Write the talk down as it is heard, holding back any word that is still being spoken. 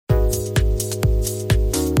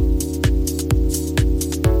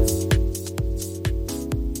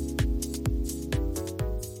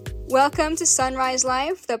Welcome to Sunrise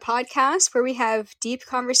Life, the podcast where we have deep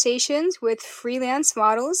conversations with freelance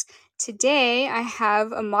models. Today, I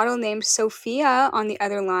have a model named Sophia on the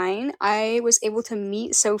other line. I was able to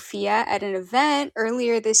meet Sophia at an event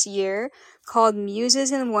earlier this year called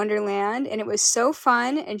Muses in Wonderland, and it was so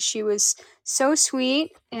fun, and she was so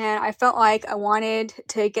sweet, and I felt like I wanted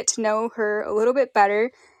to get to know her a little bit better,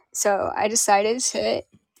 so I decided to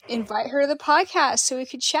invite her to the podcast so we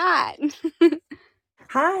could chat.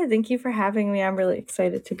 Hi, thank you for having me. I'm really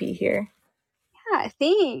excited to be here. Yeah,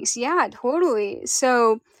 thanks. Yeah, totally.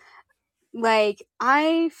 So,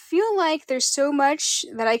 I feel like there's so much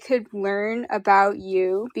that I could learn about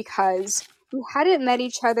you because we hadn't met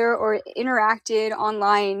each other or interacted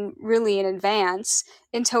online really in advance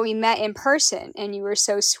until we met in person, and you were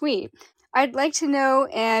so sweet. I'd like to know,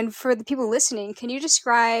 and for the people listening, can you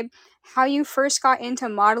describe how you first got into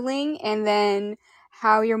modeling and then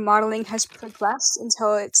how your modeling has progressed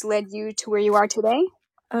until it's led you to where you are today?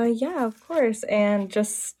 Yeah, of course. And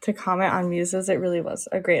just to comment on Muses, it really was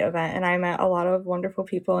a great event. And I met a lot of wonderful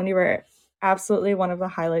people, and you were absolutely one of the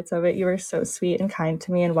highlights of it. You were so sweet and kind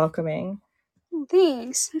to me and welcoming.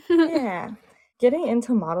 Thanks. Yeah. Getting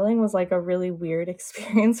into modeling was like a really weird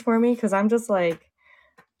experience for me because I'm just like,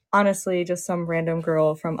 honestly, just some random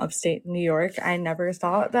girl from upstate New York. I never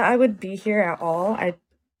thought that I would be here at all. I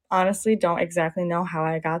honestly don't exactly know how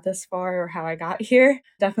I got this far or how I got here.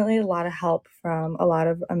 Definitely a lot of help from a lot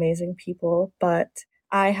of amazing people, but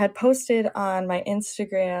I had posted on my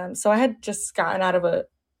Instagram. So I had just gotten out of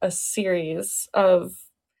a series of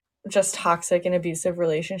just toxic and abusive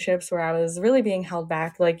relationships where I was really being held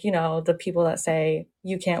back. Like, the people that say,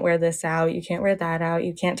 you can't wear this out, you can't wear that out,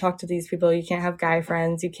 you can't talk to these people, you can't have guy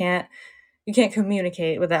friends, you can't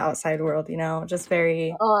communicate with the outside world, just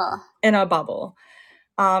very uh, in a bubble.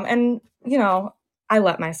 And, I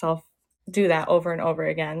let myself do that over and over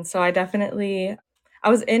again. So I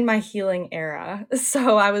was in my healing era.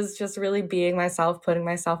 So I was just really being myself, putting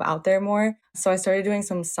myself out there more. So I started doing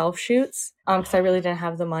some self shoots because I really didn't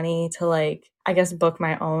have the money to, I guess, book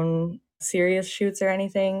my own serious shoots or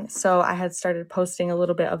anything. So I had started posting a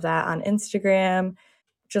little bit of that on Instagram,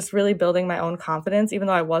 just really building my own confidence. Even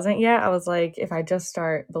though I wasn't yet, I was like, if I just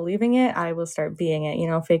start believing it, I will start being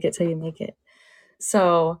it, fake it till you make it.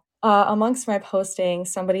 So, amongst my posting,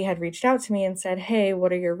 somebody had reached out to me and said, "Hey,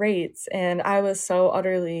 what are your rates?" And I was so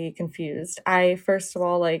utterly confused. First of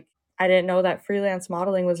all, I didn't know that freelance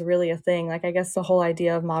modeling was really a thing. Like, I guess the whole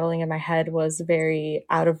idea of modeling in my head was very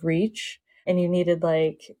out of reach, and you needed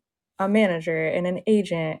like a manager and an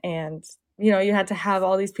agent, and you had to have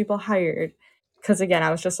all these people hired. Because again,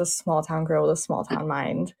 I was just a small town girl with a small town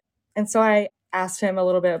mind. And so I asked him a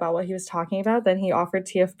little bit about what he was talking about. Then he offered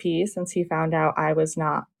TFP since he found out I was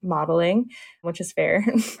not modeling, which is fair.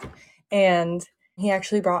 And he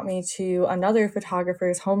actually brought me to another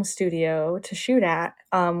photographer's home studio to shoot at,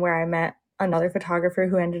 where I met another photographer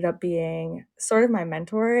who ended up being sort of my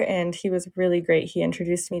mentor, and he was really great. He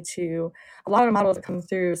introduced me to a lot of models that come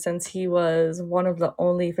through. Since he was one of the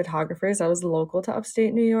only photographers that was local to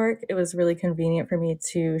upstate New York, it was really convenient for me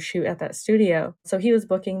to shoot at that studio. So he was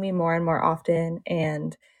booking me more and more often,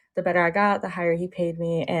 and the better I got, the higher he paid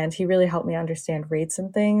me, and he really helped me understand rates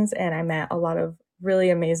and things. And I met a lot of really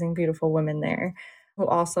amazing, beautiful women there who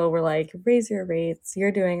also were like, raise your rates,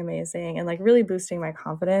 you're doing amazing, and like really boosting my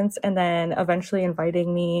confidence, and then eventually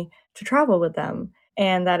inviting me to travel with them.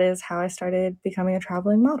 And that is how I started becoming a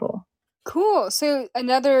traveling model. cool. So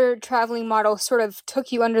another traveling model sort of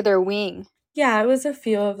took you under their wing. Yeah, it was a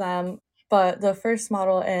few of them, but the first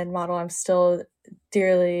model I'm still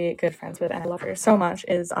dearly good friends with, and I love her so much,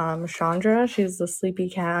 is Chandra. She's the sleepy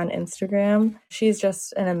cat on Instagram. She's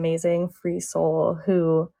just an amazing free soul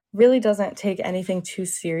who really doesn't take anything too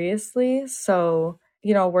seriously. So,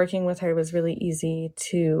 working with her was really easy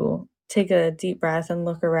to take a deep breath and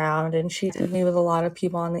look around. And she did me with a lot of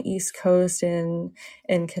people on the East Coast and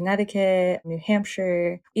in Connecticut, New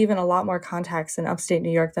Hampshire, even a lot more contacts in upstate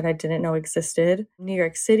New York that I didn't know existed. New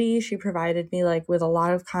York City, she provided me with a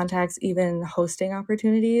lot of contacts, even hosting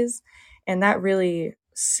opportunities. And that really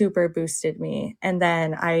super boosted me. And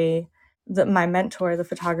then my mentor, the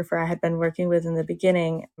photographer I had been working with in the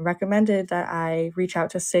beginning, recommended that I reach out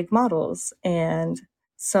to SIG models. And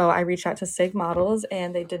so I reached out to SIG models,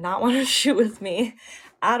 and they did not want to shoot with me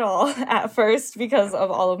at all at first because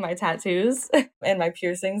of all of my tattoos and my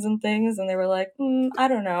piercings and things. And they were like, I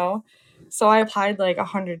don't know. So I applied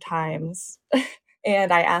 100 times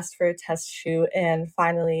and I asked for a test shoot. And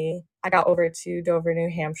finally, I got over to Dover,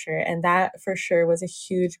 New Hampshire. And that for sure was a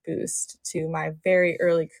huge boost to my very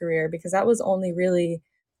early career because that was only really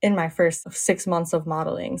in my first 6 months of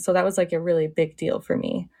modeling. So that was a really big deal for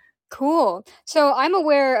me. Cool. So I'm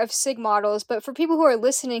aware of SIG models, but for people who are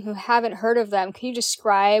listening who haven't heard of them, can you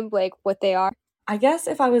describe like what they are? I guess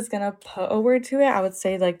if I was gonna put a word to it, I would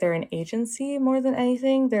say like they're an agency more than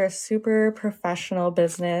anything. They're a super professional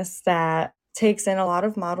business that takes in a lot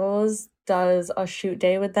of models, does a shoot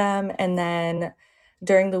day with them, and then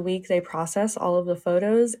during the week they process all of the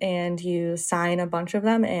photos and you sign a bunch of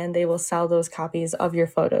them and they will sell those copies of your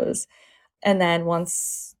photos. And then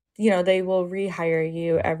once, they will rehire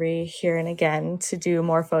you every here and again to do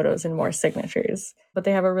more photos and more signatures. But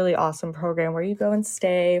they have a really awesome program where you go and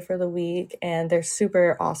stay for the week, and they're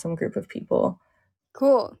super awesome group of people.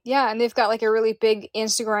 Cool. Yeah, and they've got like a really big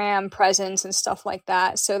Instagram presence and stuff like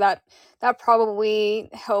that. So that probably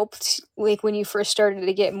helped like when you first started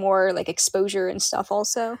to get more like exposure and stuff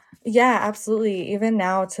also. Yeah, absolutely. Even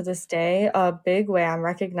now to this day, a big way I'm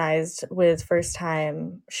recognized with first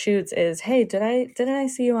time shoots is, hey, didn't I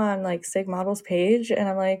see you on like Sig Models page? And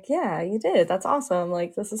I'm like, yeah, you did. That's awesome.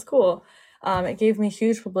 Like this is cool. It gave me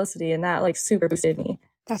huge publicity and that like super boosted me.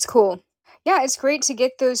 That's cool. Yeah, it's great to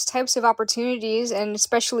get those types of opportunities and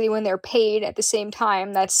especially when they're paid at the same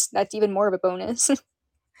time. That's even more of a bonus.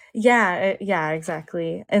 Yeah,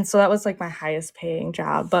 exactly. And so that was like my highest paying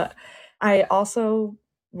job. But I also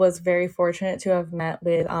was very fortunate to have met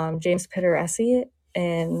with James Pitteresi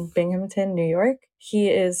in Binghamton, New York. He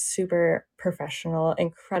is super professional,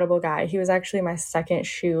 incredible guy. He was actually my second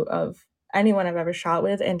shoot of anyone I've ever shot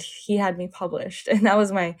with, and he had me published. And that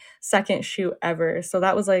was my second shoot ever. So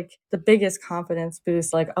that was like the biggest confidence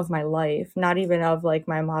boost like of my life, not even of like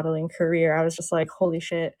my modeling career. I was just like, holy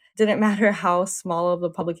shit. Didn't matter how small of a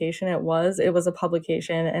publication it was a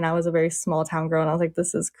publication, and I was a very small town girl, and I was like,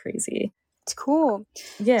 this is crazy. It's cool.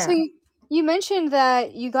 So Yeah. you mentioned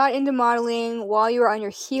that you got into modeling while you were on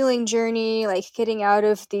your healing journey, like getting out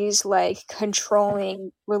of these like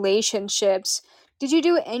controlling relationships. Did you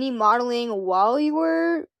do any modeling while you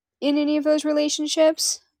were in any of those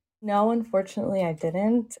relationships? No, unfortunately, I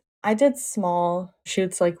didn't. I did small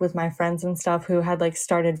shoots like with my friends and stuff who had like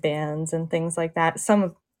started bands and things like that.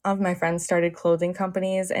 Some of my friends started clothing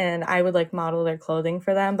companies and I would like model their clothing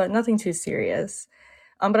for them, but nothing too serious.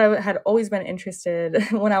 But I had always been interested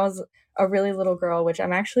when I was a really little girl, which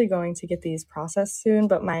I'm actually going to get these processed soon.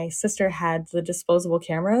 But my sister had the disposable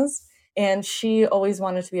cameras and she always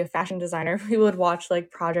wanted to be a fashion designer. We would watch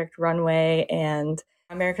like Project Runway and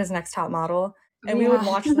America's Next Top Model, Oh, and we would yeah.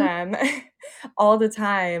 watch them all the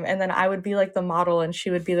time. And then I would be like the model and she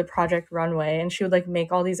would be the Project Runway, and she would like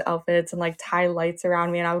make all these outfits and like tie lights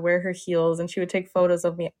around me, and I would wear her heels and she would take photos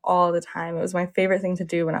of me all the time. It was my favorite thing to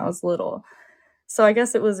do when I was little. So I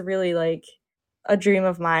guess it was really like a dream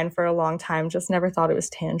of mine for a long time, just never thought it was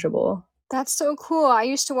tangible. That's so cool. I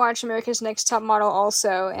used to watch America's Next Top Model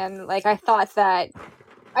also, and like I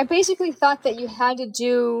basically thought that you had to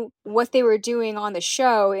do what they were doing on the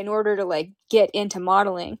show in order to like get into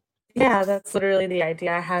modeling. Yeah, that's literally the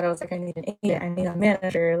idea I had. I was like, I need an agent, I need a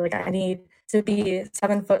manager, like I need to be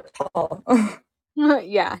 7 foot tall.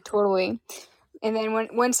 Yeah, totally. And then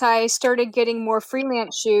once I started getting more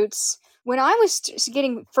freelance shoots, when I was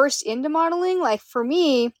getting first into modeling, like for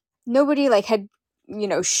me, nobody like had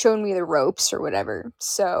shown me the ropes or whatever.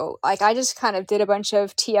 So like I just kind of did a bunch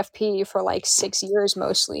of TFP for like 6 years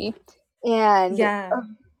mostly, and Yeah.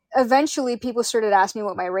 eventually people started asking me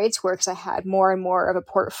what my rates were because I had more and more of a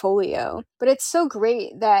portfolio. But it's so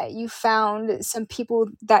great that you found some people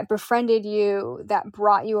that befriended you, that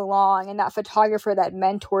brought you along, and that photographer that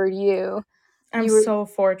mentored you. I'm You were so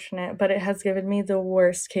fortunate, but it has given me the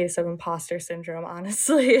worst case of imposter syndrome,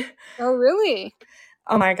 honestly. Oh, really?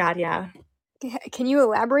 Oh my God, yeah. Can you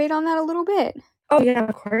elaborate on that a little bit? Oh, yeah,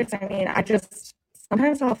 of course. I mean, I just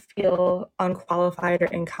sometimes I'll feel unqualified or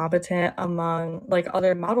incompetent among like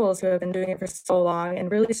other models who have been doing it for so long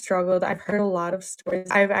and really struggled. I've heard a lot of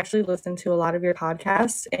stories. I've actually listened to a lot of your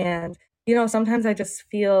podcasts, and sometimes I just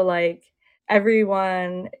feel like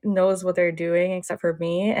everyone knows what they're doing except for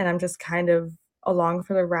me, and I'm just kind of along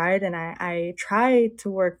for the ride. And I try to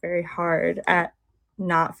work very hard at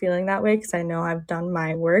not feeling that way because I know I've done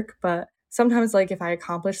my work, but sometimes like if I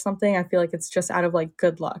accomplish something, I feel like it's just out of like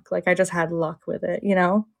good luck. Like I just had luck with it?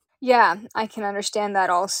 Yeah, I can understand that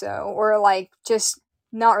also. Or like just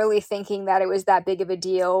not really thinking that it was that big of a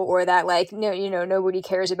deal or that like no, nobody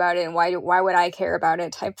cares about it and why would I care about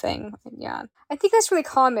it type thing. Yeah. I think that's really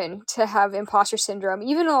common to have imposter syndrome.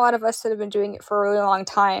 Even a lot of us that have been doing it for a really long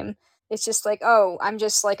time. It's just like, oh, I'm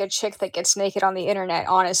just like a chick that gets naked on the internet,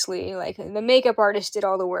 honestly. Like the makeup artist did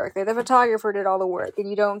all the work, like, the photographer did all the work, and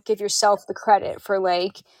you don't give yourself the credit for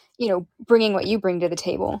like, bringing what you bring to the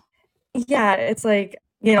table. Yeah, it's like,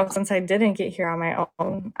 since I didn't get here on my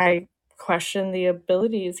own, I question the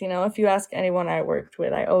abilities. If you ask anyone I worked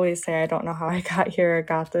with, I always say I don't know how I got here or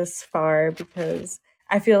got this far, because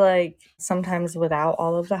I feel like sometimes without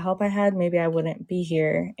all of the help I had, maybe I wouldn't be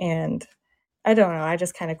here. And I don't know, I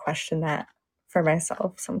just kind of question that for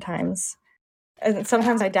myself sometimes. And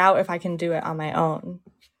sometimes I doubt if I can do it on my own.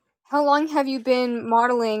 How long have you been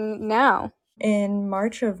modeling now? In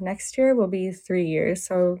March of next year will be 3 years,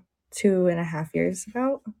 so 2.5 years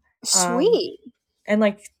about. Um, Sweet. and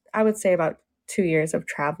like I would say about 2 years of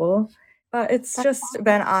travel. But it's That's just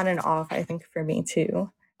been on and off, I think, for me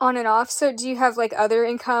too. on and off. So do you have like other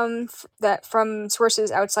income that from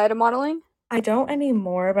sources outside of modeling? I don't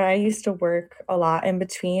anymore, but I used to work a lot in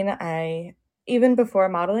between. Even before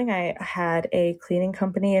modeling, I had a cleaning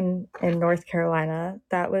company in North Carolina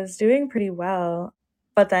that was doing pretty well.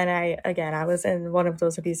 But then I was in one of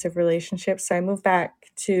those abusive relationships. So I moved back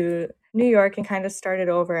to New York and kind of started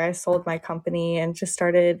over. I sold my company and just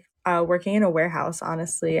started working in a warehouse.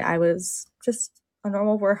 Honestly, I was just a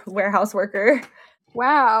normal warehouse worker.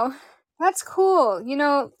 Wow, that's cool.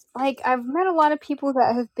 Like I've met a lot of people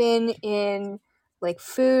that have been in like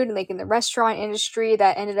food, like in the restaurant industry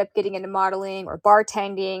that ended up getting into modeling or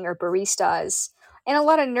bartending or baristas, and a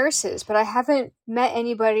lot of nurses, but I haven't met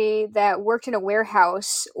anybody that worked in a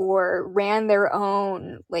warehouse or ran their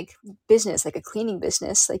own like business, like a cleaning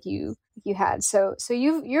business like you had. So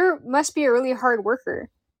you're must be a really hard worker.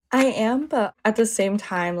 I am, but at the same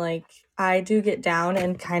time, like I do get down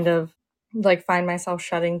and kind of like find myself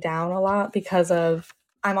shutting down a lot because of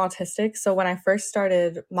I'm autistic. So when I first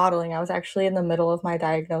started modeling, I was actually in the middle of my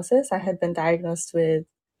diagnosis. I had been diagnosed with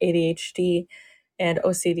ADHD and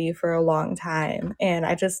OCD for a long time, and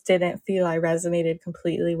I just didn't feel I resonated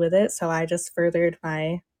completely with it. So I just furthered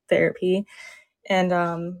my therapy, and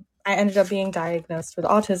I ended up being diagnosed with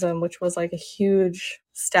autism, which was like a huge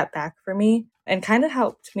step back for me and kind of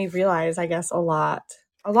helped me realize, I guess, a lot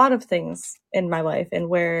of things in my life and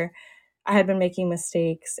where I had been making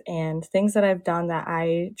mistakes and things that I've done that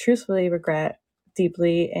I truthfully regret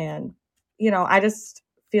deeply. And, I just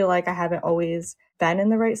feel like I haven't always been in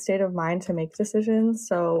the right state of mind to make decisions.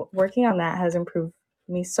 So working on that has improved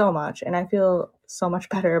me so much. And I feel so much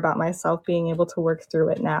better about myself being able to work through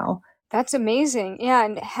it now. That's amazing. Yeah,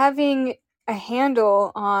 and having a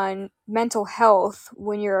handle on mental health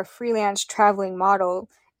when you're a freelance traveling model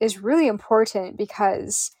is really important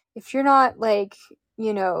because if you're not like,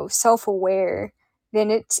 self-aware, then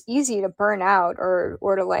it's easy to burn out or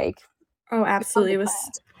to like Oh, become absolutely. It was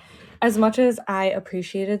depressed. as much as I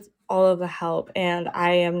appreciated all of the help, and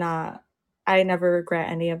I never regret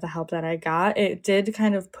any of the help that I got, it did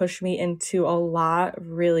kind of push me into a lot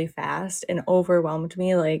really fast and overwhelmed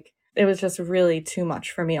me. Like, it was just really too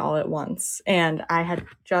much for me all at once. And I had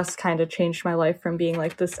just kind of changed my life from being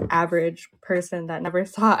like this average person that never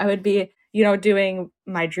thought I would be, doing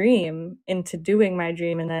my dream into doing my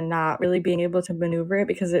dream and then not really being able to maneuver it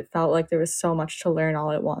because it felt like there was so much to learn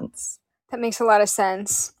all at once. That makes a lot of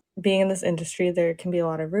sense. Being in this industry, there can be a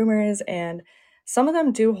lot of rumors, and some of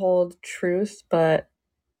them do hold truth, but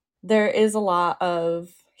there is a lot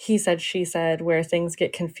of he said, she said, where things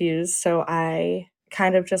get confused. So I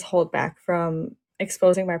kind of just hold back from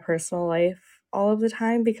exposing my personal life all of the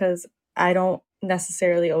time because I don't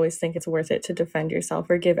necessarily always think it's worth it to defend yourself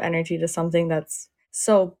or give energy to something that's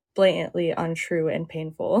so blatantly untrue and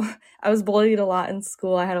painful. I was bullied a lot in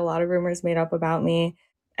school. I had a lot of rumors made up about me,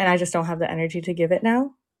 and I just don't have the energy to give it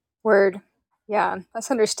now. Word. Yeah, that's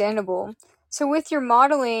understandable. So with your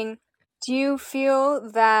modeling, do you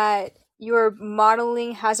feel that your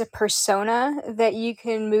modeling has a persona that you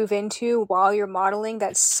can move into while you're modeling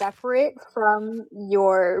that's separate from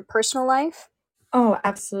your personal life? Oh,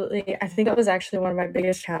 absolutely. I think that was actually one of my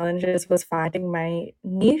biggest challenges was finding my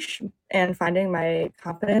niche and finding my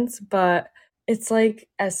confidence. But it's like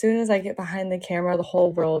as soon as I get behind the camera, the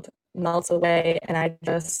whole world melts away and I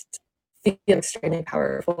just feel extremely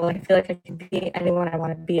powerful. I feel like I can be anyone I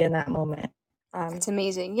want to be in that moment. Um, That's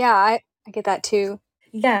amazing. Yeah, I get that too.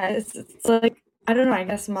 yeah, it's like I don't know, I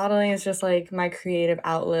guess modeling is just like my creative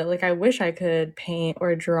outlet. Like I wish I could paint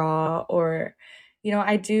or draw or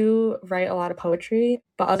I do write a lot of poetry,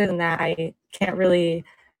 but other than that, I can't really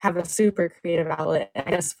have a super creative outlet.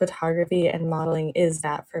 I guess photography and modeling is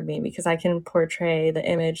that for me because I can portray the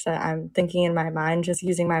image that I'm thinking in my mind just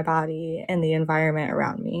using my body and the environment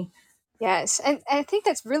around me. Yes, and I think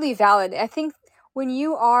that's really valid. I think when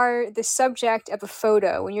you are the subject of a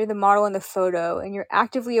photo, when you're the model in the photo, and you're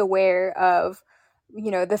actively aware of,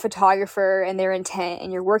 the photographer and their intent,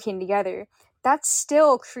 and you're working together, that's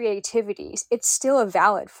still creativity. It's still a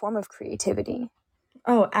valid form of creativity.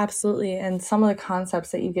 Oh, absolutely. And some of the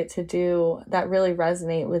concepts that you get to do that really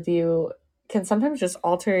resonate with you can sometimes just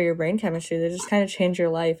alter your brain chemistry. They just kind of change your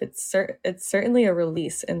life. It's certainly a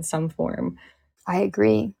release in some form. I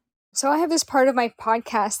agree. So I have this part of my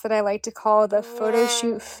podcast that I like to call the photo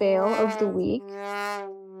shoot fail of the week.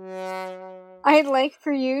 I'd like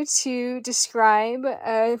for you to describe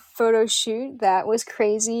a photo shoot that was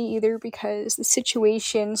crazy, either because the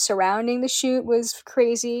situation surrounding the shoot was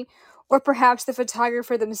crazy, or perhaps the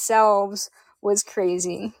photographer themselves was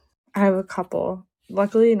crazy. I have a couple.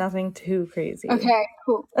 Luckily, nothing too crazy. Okay,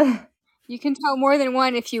 cool. You can tell more than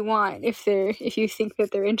one if you want, if you think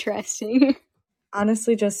that they're interesting.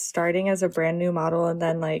 Honestly, just starting as a brand new model and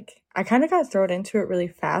then like I kind of got thrown into it really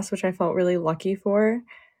fast, which I felt really lucky for,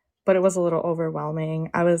 but it was a little overwhelming.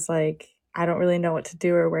 I was like, I don't really know what to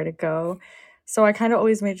do or where to go. So I kind of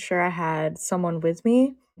always made sure I had someone with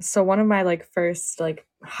me. So one of my like first like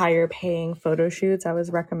higher paying photo shoots, I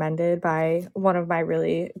was recommended by one of my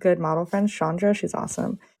really good model friends, Chandra. She's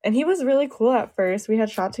awesome. And he was really cool at first. We had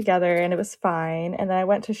shot together and it was fine. And then I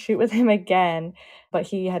went to shoot with him again, but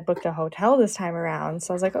he had booked a hotel this time around.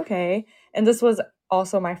 So I was like, okay. And this was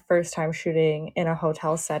also my first time shooting in a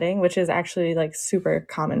hotel setting, which is actually like super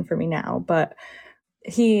common for me now. But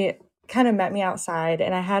he kind of met me outside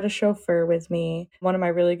and I had a chauffeur with me, one of my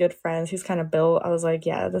really good friends. He's kind of built. I was like,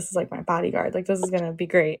 yeah, this is like my bodyguard. Like, this is going to be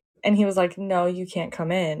great. And he was like, no, you can't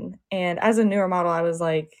come in. And as a newer model, I was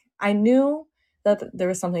like, I knew that there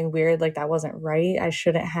was something weird, like that wasn't right. I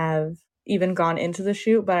shouldn't have even gone into the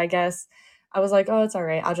shoot, but I guess I was like, oh, it's all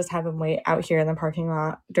right. I'll just have him wait out here in the parking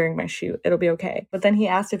lot during my shoot. It'll be okay. But then he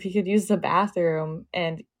asked if he could use the bathroom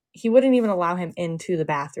and he wouldn't even allow him into the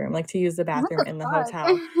bathroom, like to use the What bathroom the in the fuck?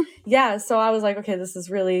 hotel. Yeah, so I was like, okay, this is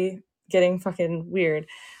really getting fucking weird.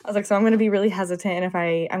 I was like, so I'm going to be really hesitant and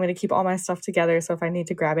I'm going to keep all my stuff together. So if I need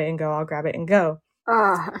to grab it and go, I'll grab it and go.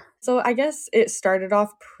 So I guess it started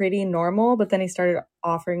off pretty normal, but then he started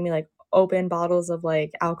offering me like open bottles of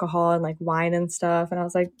like alcohol and like wine and stuff. And I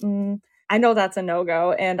was like, I know that's a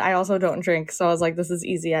no-go. And I also don't drink. So I was like, this is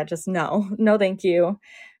easy. I just no, thank you.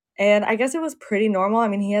 And I guess it was pretty normal. I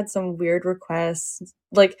mean, he had some weird requests.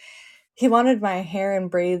 Like, he wanted my hair in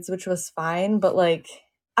braids, which was fine, but like,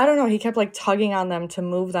 I don't know, he kept like tugging on them to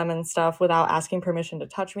move them and stuff without asking permission to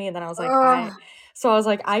touch me. And then I was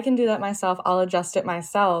like, I can do that myself. I'll adjust it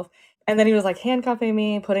myself. And then he was like handcuffing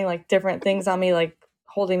me, putting like different things on me, like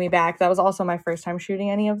holding me back. That was also my first time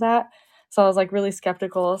shooting any of that. So I was like really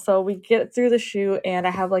skeptical. So we get through the shoot and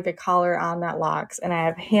I have like a collar on that locks and I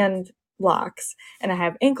have hand locks and I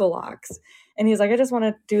have ankle locks. And he's like, I just want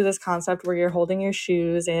to do this concept where you're holding your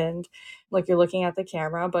shoes and like you're looking at the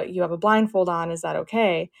camera, but you have a blindfold on. Is that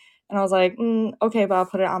okay? And I was like, okay, but I'll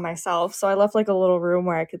put it on myself. So I left like a little room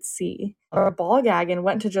where I could see or a ball gag and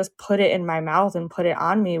went to just put it in my mouth and put it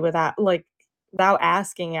on me without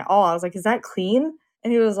asking at all. I was like, is that clean?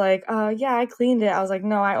 And he was like, yeah, I cleaned it. I was like,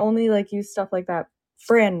 no, I only like use stuff like that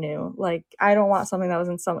brand new. Like, I don't want something that was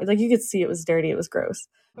in some, like, you could see it was dirty. It was gross.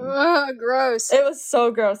 Gross. It was so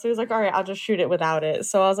gross. He was like, all right, I'll just shoot it without it.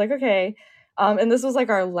 So I was like, okay. And this was like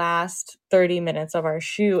our last 30 minutes of our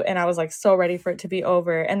shoot. And I was like so ready for it to be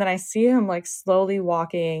over. And then I see him like slowly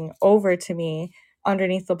walking over to me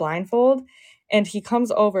underneath the blindfold. And he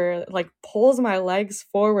comes over, like pulls my legs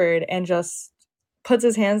forward and just puts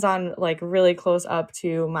his hands on like really close up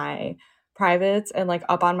to my privates and like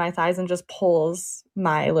up on my thighs and just pulls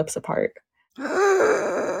my lips apart.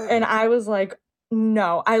 And I was like,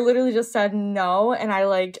 no. I literally just said no. And I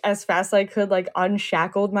like as fast as I could like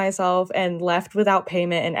unshackled myself and left without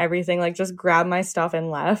payment and everything, like just grabbed my stuff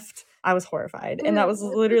and left. I was horrified. And that was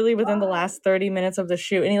literally within the last 30 minutes of the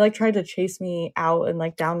shoot. And he like tried to chase me out and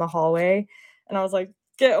like down the hallway. And I was like,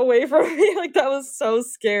 get away from me. Like that was so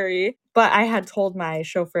scary. But I had told my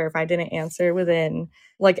chauffeur if I didn't answer within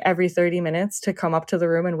like every 30 minutes to come up to the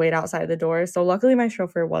room and wait outside the door. So luckily my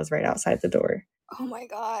chauffeur was right outside the door. Oh my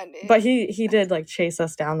god. But he did like chase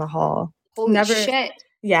us down the hall. Holy shit.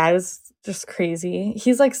 Yeah, it was just crazy.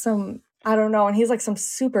 He's like some, I don't know, and he's like some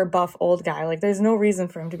super buff old guy. Like there's no reason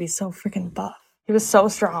for him to be so freaking buff. He was so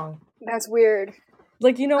strong. That's weird.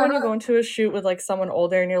 Like, you know, when you go into a shoot with like someone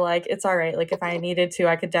older and you're like, it's all right. Like if I needed to,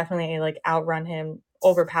 I could definitely like outrun him,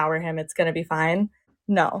 overpower him. It's going to be fine.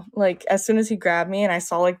 No, like as soon as he grabbed me and I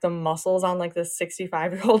saw like the muscles on like this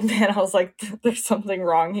 65-year-old man, I was like, there's something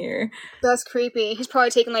wrong here. That's creepy. He's probably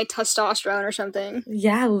taking like testosterone or something.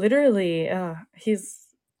 Yeah, literally. I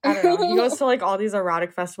don't know. He goes to like all these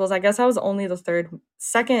erotic festivals. I guess I was only the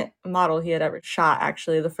second model he had ever shot,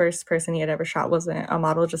 actually. The first person he had ever shot wasn't a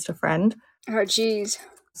model, just a friend. Oh, jeez.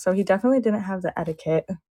 So he definitely didn't have the etiquette.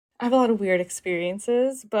 I have a lot of weird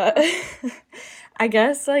experiences, but I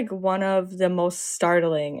guess like one of the most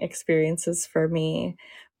startling experiences for me,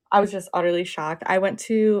 I was just utterly shocked. I went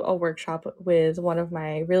to a workshop with one of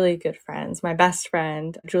my really good friends, my best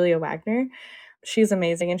friend, Julia Wagner. She's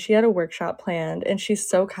amazing, and she had a workshop planned, and she's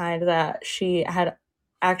so kind that she had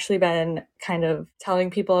actually been kind of telling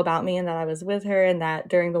people about me and that I was with her, and that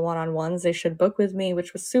during the one-on-ones they should book with me,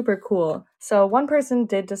 which was super cool. So one person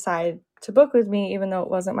did decide to book with me even though it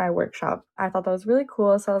wasn't my workshop. I thought that was really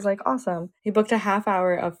cool, so I was like, awesome. He booked a half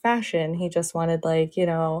hour of fashion. He just wanted like,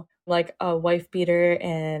 like a wife beater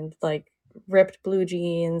and like ripped blue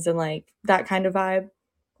jeans and like that kind of vibe.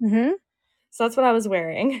 Mm-hmm. So that's what I was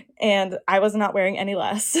wearing, and I was not wearing any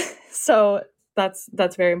less. So that's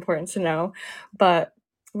very important to know. But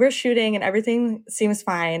we're shooting and everything seems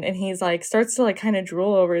fine, and he's like starts to like kind of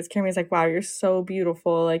drool over his camera. He's like, "Wow, you're so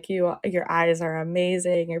beautiful. Like your eyes are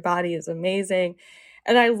amazing. Your body is amazing."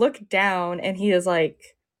 And I look down and he is like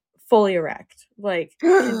fully erect. Like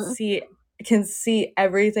can see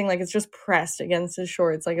everything, like it's just pressed against his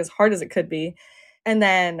shorts like as hard as it could be. And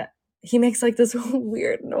then he makes like this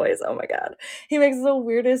weird noise. Oh my god. He makes the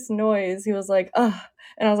weirdest noise. He was like, ugh.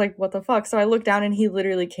 And I was like, what the fuck? So I looked down and he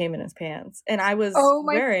literally came in his pants. And I was Oh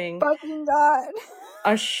my wearing fucking god.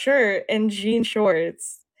 a shirt and jean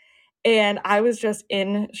shorts. And I was just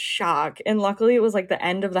in shock. And luckily it was like the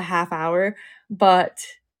end of the half hour. But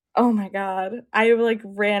oh my god. I like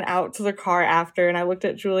ran out to the car after and I looked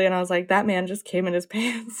at Julie and I was like, that man just came in his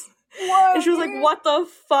pants. And Whoa, she was like, dude. what the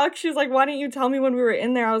fuck? She's like, why didn't you tell me when we were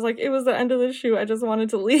in there? I was like, it was the end of the shoot. I just wanted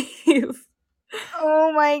to leave.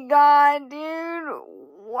 Oh my god, dude.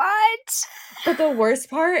 What? But the worst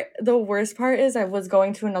part is I was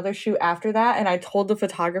going to another shoot after that and I told the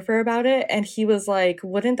photographer about it and he was like,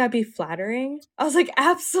 wouldn't that be flattering? I was like,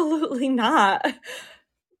 absolutely not.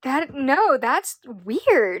 No, that's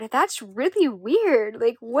weird. That's really weird.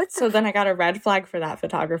 Like, what the So then I got a red flag for that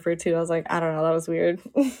photographer too. I was like, I don't know, that was weird.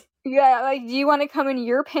 Yeah, like, do you want to come in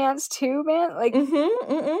your pants too, man? Like,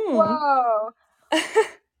 Mm-hmm. whoa.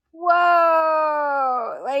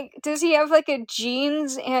 Whoa! Like, does he have like a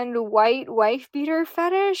jeans and white wife beater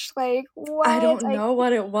fetish? Like, I what? don't Like, know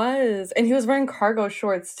what it was. And he was wearing cargo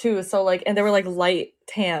shorts too. So like and they were like light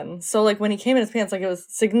tan. So like when he came in his pants, like it was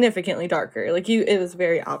significantly darker. Like it was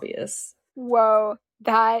very obvious. whoa,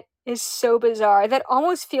 that is so bizarre. That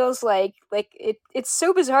almost feels like it's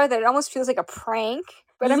so bizarre that it almost feels like a prank,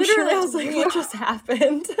 but I'm sure Literally, I it's was like, real. what just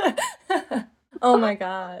happened? Oh my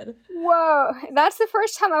god. Whoa, that's the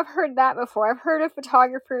first time I've heard that before. I've heard of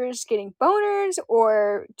photographers getting boners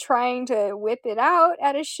or trying to whip it out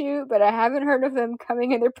at a shoot, but I haven't heard of them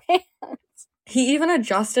coming in their pants. He even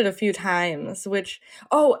adjusted a few times, which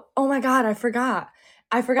oh my god, I forgot.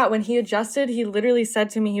 I forgot when he adjusted, he literally said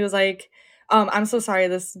to me, he was like, I'm so sorry,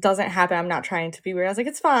 this doesn't happen. I'm not trying to be weird. I was like,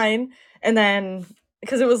 it's fine. And then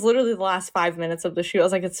because it was literally the last 5 minutes of the shoot, I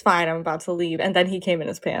was like, it's fine, I'm about to leave. And then he came in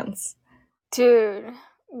his pants. Dude,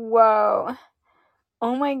 whoa.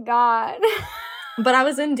 Oh my god. But I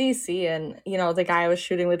was in DC and, the guy I was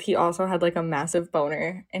shooting with, he also had like a massive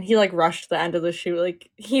boner and he like rushed the end of the shoot. Like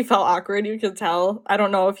he felt awkward, you could tell. I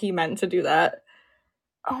don't know if he meant to do that.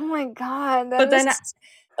 Oh my god, that But then is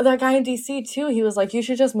that guy in DC too, he was like, you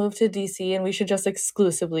should just move to DC and we should just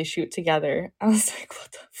exclusively shoot together. I was like,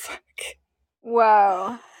 what the fuck?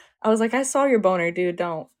 wow. I was like, I saw your boner, dude,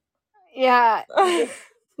 don't. Yeah,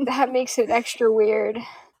 that makes it extra weird.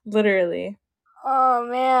 Literally. Oh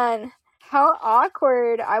man. How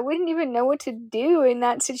awkward. I wouldn't even know what to do in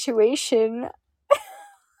that situation.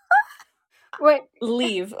 What?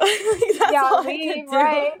 Leave. That's Yeah, all I leave, could do.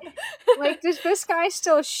 right? Like, does this guy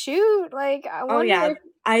still shoot? Like, I Oh wonder yeah. if.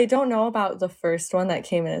 I don't know about the first one that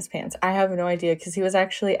came in his pants. I have no idea because he was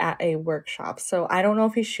actually at a workshop. So I don't know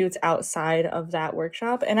if he shoots outside of that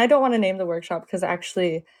workshop. And I don't want to name the workshop because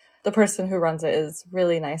actually the person who runs it is a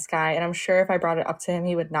really nice guy. And I'm sure if I brought it up to him,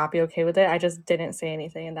 he would not be okay with it. I just didn't say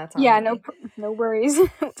anything and that's on Yeah, me. no worries.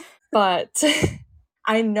 But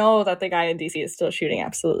I know that the guy in DC is still shooting.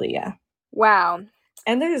 Absolutely, yeah. Wow.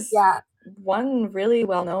 And there's Yeah. one really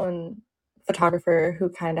well-known photographer who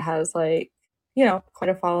kind of has like, quite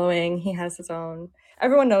a following. He has his own,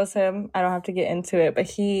 everyone knows him. I don't have to get into it, but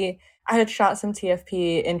I had shot some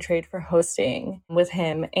TFP in trade for hosting with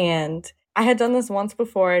him. And I had done this once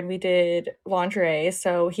before and we did lingerie.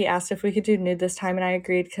 So he asked if we could do nude this time and I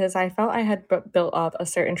agreed because I felt I had built up a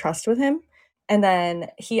certain trust with him. And then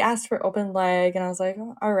he asked for open leg, and I was like,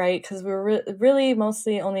 oh, all right, because we were really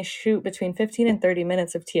mostly only shoot between 15 and 30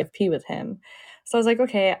 minutes of TFP with him. So I was like,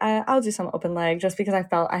 okay, I'll do some open leg just because I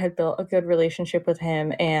felt I had built a good relationship with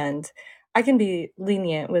him, and I can be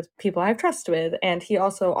lenient with people I have trust with. And he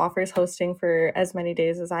also offers hosting for as many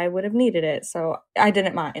days as I would have needed it. So I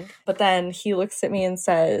didn't mind. But then he looks at me and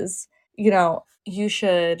says, you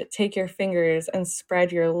should take your fingers and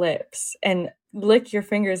spread your lips and lick your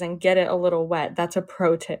fingers and get it a little wet. That's a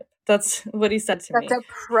pro tip. That's what he said to That's me. a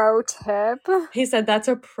pro tip. He said, that's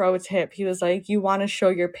a pro tip. He was like, you want to show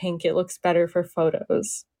your pink. It looks better for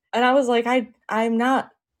photos. And I was like, I'm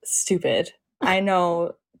not stupid. I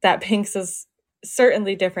know that pinks is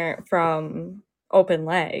certainly different from open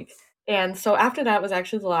leg. And so after that was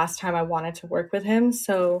actually the last time I wanted to work with him.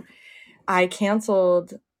 So I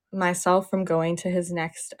canceled myself from going to his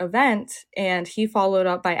next event, and he followed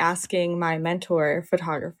up by asking my mentor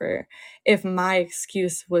photographer if my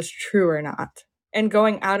excuse was true or not, and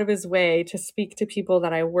going out of his way to speak to people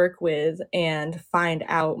that I work with and find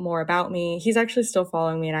out more about me. He's actually still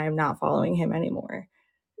following me, and I am not following him anymore.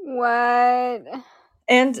 What?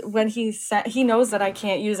 And when he knows that I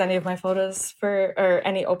can't use any of my photos or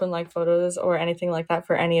any open leg photos or anything like that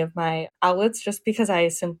for any of my outlets, just because I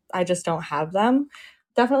just don't have them.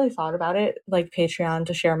 Definitely thought about it, like Patreon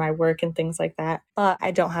to share my work and things like that, but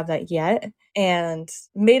I don't have that yet. And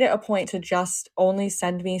made it a point to just only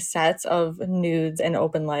send me sets of nudes and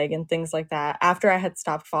open leg and things like that after I had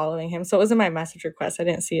stopped following him. So it was in my message request. I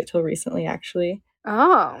didn't see it till recently, actually.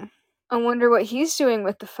 Oh, I wonder what he's doing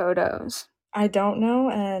with the photos. I don't know,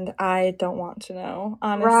 and I don't want to know.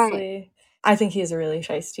 Right. Honestly, I think he's a really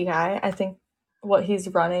shiesty guy. I think what he's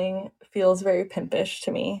running feels very pimpish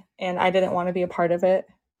to me, and I didn't want to be a part of it.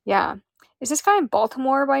 Yeah. Is this guy in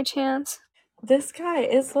Baltimore by chance? This guy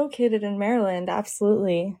is located in Maryland,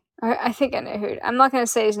 absolutely. I think I know who. I'm not going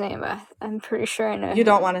to say his name, but I'm pretty sure I know. You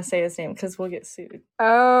don't want to say his name because we'll get sued.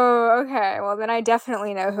 Oh, okay. Well, then I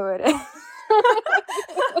definitely know who it is.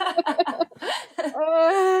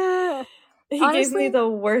 He gave me the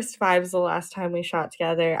worst vibes the last time we shot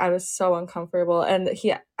together. I was so uncomfortable, and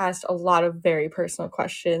he asked a lot of very personal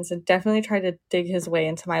questions and definitely tried to dig his way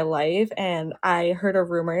into my life. And I heard a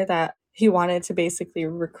rumor that he wanted to basically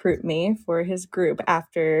recruit me for his group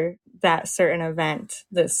after that certain event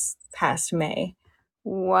this past May.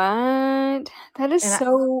 What? That is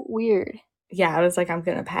so weird. Yeah, I was like, I'm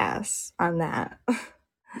gonna pass on that.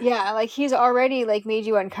 Yeah, like he's already like made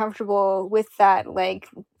you uncomfortable with that like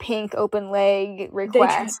pink open leg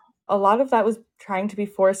request. A lot of that was trying to be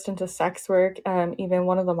forced into sex work. Even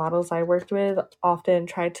one of the models I worked with often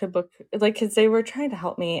tried to book, like, because they were trying to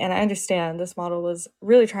help me. And I understand this model was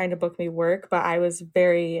really trying to book me work, but I was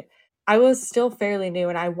still fairly new,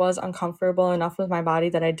 and I was uncomfortable enough with my body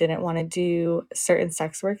that I didn't want to do certain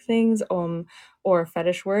sex work things or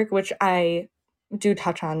fetish work, which I do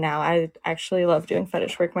touch on now. I actually love doing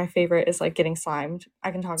fetish work. My favorite is like getting slimed.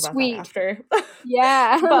 I can talk about that after.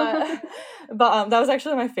 Yeah. but that was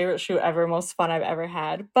actually my favorite shoot ever, most fun I've ever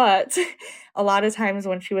had. But a lot of times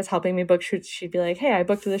when she was helping me book shoots, she'd be like, hey, I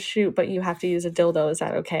booked this shoot, but you have to use a dildo. Is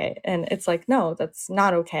that okay? And it's like, no, that's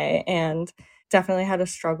not okay. And definitely had a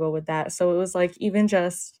struggle with that. So it was like even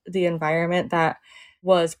just the environment that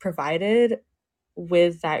was provided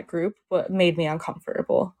with that group what made me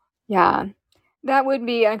uncomfortable. Yeah. That would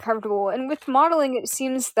be uncomfortable. And with modeling, it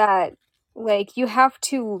seems that like you have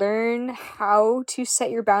to learn how to set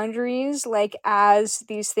your boundaries like as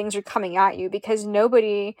these things are coming at you, because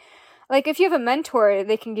nobody, like if you have a mentor,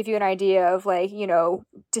 they can give you an idea of like,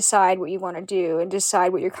 decide what you want to do and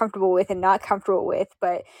decide what you're comfortable with and not comfortable with,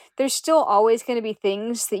 but there's still always going to be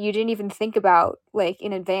things that you didn't even think about like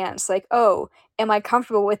in advance, like, oh, am I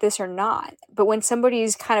comfortable with this or not? But when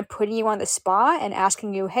somebody's kind of putting you on the spot and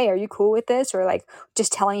asking you, hey, are you cool with this? Or like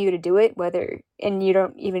just telling you to do it, and you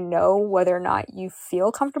don't even know whether or not you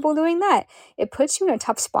feel comfortable doing that, it puts you in a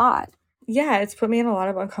tough spot. Yeah, it's put me in a lot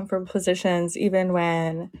of uncomfortable positions, even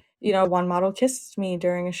when, one model kissed me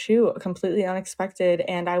during a shoot, completely unexpected,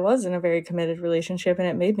 and I was in a very committed relationship, and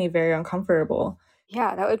it made me very uncomfortable.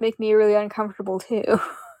 Yeah, that would make me really uncomfortable too.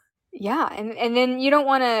 Yeah, and then you don't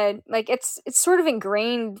want to like it's sort of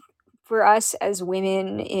ingrained for us as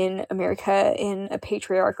women in America in a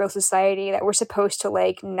patriarchal society that we're supposed to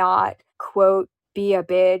like not quote be a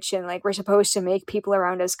bitch, and like we're supposed to make people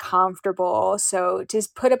around us comfortable. So to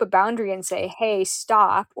put up a boundary and say, "Hey,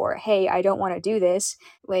 stop," or "Hey, I don't want to do this."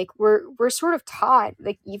 Like we're sort of taught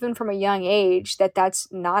like even from a young age that that's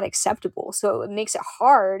not acceptable. So it makes it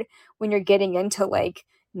hard when you're getting into like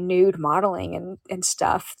nude modeling and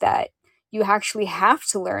stuff that you actually have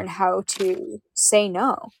to learn how to say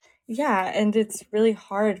no. Yeah, and it's really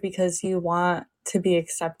hard because you want to be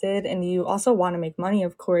accepted and you also want to make money,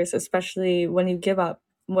 of course, especially when you give up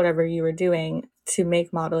whatever you were doing to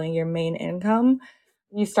make modeling your main income.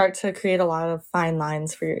 You start to create a lot of fine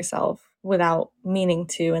lines for yourself. without meaning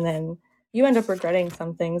to, and then you end up regretting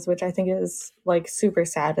some things, which I think is like super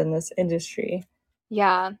sad in this industry.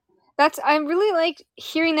 Yeah. I really like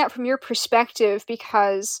hearing that from your perspective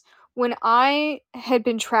because when I had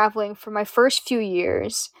been traveling for my first few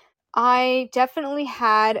years, I definitely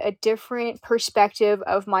had a different perspective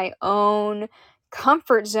of my own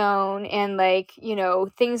comfort zone and like,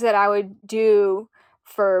 things that I would do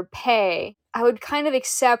for pay. I would kind of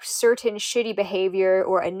accept certain shitty behavior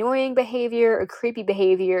or annoying behavior or creepy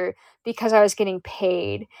behavior because I was getting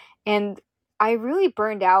paid. And I really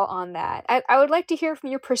burned out on that. I would like to hear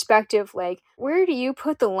from your perspective, like, where do you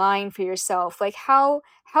put the line for yourself? Like, how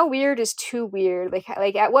weird is too weird?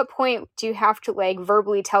 Like at what point do you have to like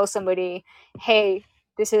verbally tell somebody, hey,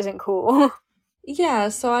 this isn't cool? Yeah,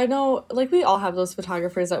 so I know, like, we all have those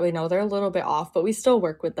photographers that we know they're a little bit off, but we still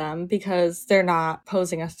work with them because they're not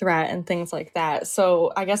posing a threat and things like that.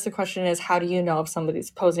 So I guess the question is, how do you know if somebody's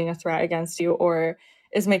posing a threat against you or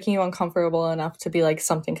is making you uncomfortable enough to be like,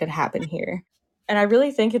 something could happen here? And I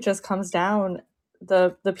really think it just comes down,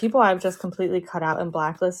 the people I've just completely cut out and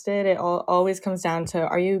blacklisted, it always comes down to,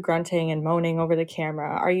 are you grunting and moaning over the camera?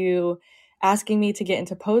 Are you asking me to get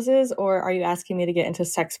into poses, or are you asking me to get into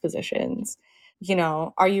sex positions?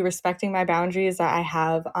 Are you respecting my boundaries that I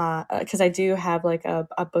have? Because I do have like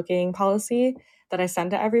a booking policy that I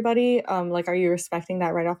send to everybody. Like, are you respecting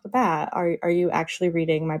that right off the bat? Are you actually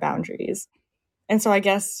reading my boundaries? And so I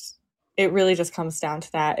guess it really just comes down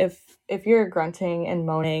to that. If you're grunting and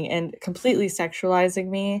moaning and completely sexualizing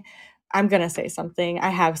me, I'm gonna say something. I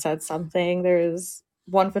have said something. There's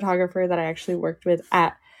one photographer that I actually worked with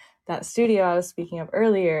at that studio I was speaking of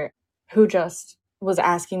earlier who just was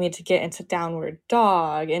asking me to get into downward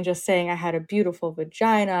dog and just saying I had a beautiful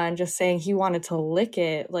vagina and just saying he wanted to lick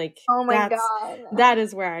it. Like, Oh my god. that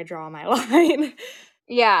is where I draw my line.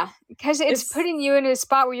 Yeah, because it's It's putting you in a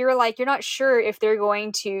spot where you're like, you're not sure if they're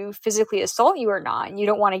going to physically assault you or not, and you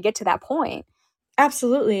don't want to get to that point.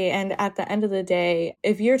 Absolutely. And at the end of the day,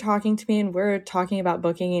 if you're talking to me and we're talking about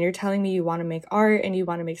booking and you're telling me you want to make art and you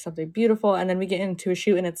want to make something beautiful, and then we get into a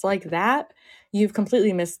shoot and it's like that, you've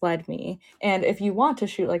completely misled me. And if you want to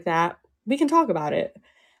shoot like that, we can talk about it.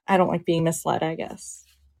 I don't like being misled, I guess.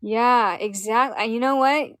 Yeah, exactly. And you know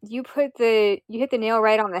what? You hit the nail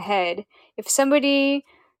right on the head. If somebody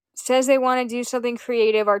says they want to do something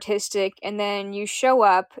creative, artistic, and then you show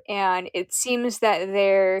up and it seems that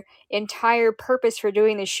their entire purpose for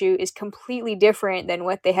doing the shoot is completely different than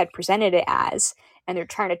what they had presented it as, and they're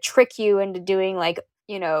trying to trick you into doing like,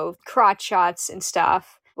 crotch shots and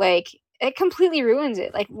stuff. Like it completely ruins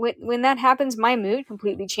it. Like when that happens, my mood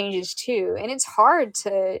completely changes too. And it's hard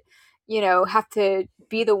to have to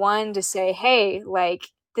be the one to say, hey, like,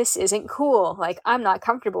 this isn't cool. Like, I'm not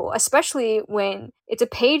comfortable, especially when it's a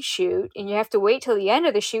paid shoot and you have to wait till the end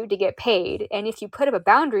of the shoot to get paid. And if you put up a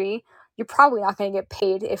boundary, you're probably not going to get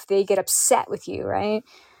paid if they get upset with you, right?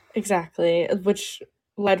 Exactly. Which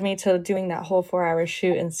led me to doing that whole 4 hour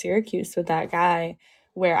shoot in Syracuse with that guy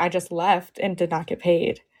where I just left and did not get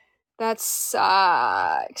paid. That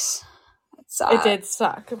sucks. That It sucks. did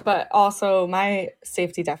suck, but also my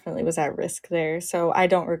safety definitely was at risk there, so I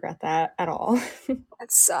don't regret that at all. That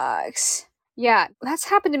sucks. Yeah, that's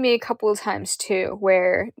happened to me a couple of times too,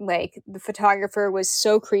 where like the photographer was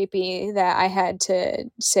so creepy that I had to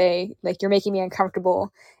say, like, you're making me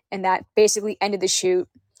uncomfortable, and that basically ended the shoot.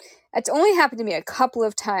 That's only happened to me a couple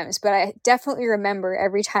of times, but I definitely remember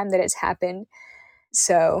every time that it's happened.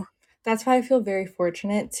 So, That's why I feel very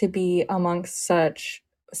fortunate to be amongst such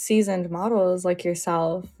seasoned models like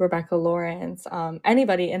yourself, Rebecca Lawrence,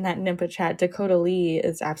 anybody in that NIMPA chat. Dakota Lee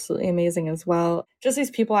is absolutely amazing as well. Just these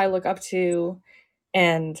people I look up to,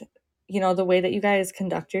 and the way that you guys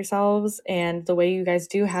conduct yourselves and the way you guys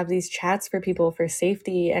do have these chats for people for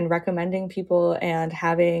safety and recommending people and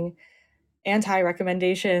having anti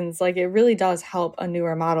recommendations, like, it really does help a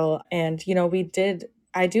newer model. And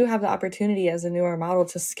I do have the opportunity as a newer model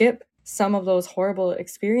to skip some of those horrible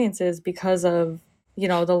experiences because of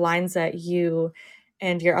the lines that you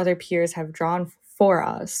and your other peers have drawn for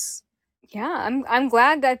us. yeah, I'm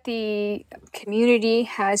glad that the community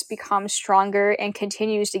has become stronger and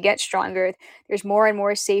continues to get stronger. There's more and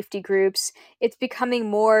more safety groups. It's becoming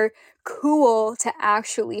more cool to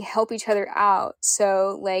actually help each other out.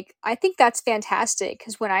 So, like, I think that's fantastic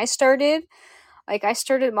because when I started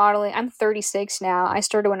modeling. I'm 36 now. I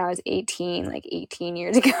started when I was 18, like 18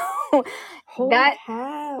 years ago. Holy That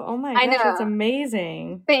cow, oh my I gosh, that's know.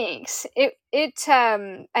 amazing. Thanks.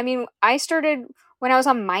 I mean, I started when I was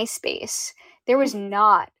on MySpace. There was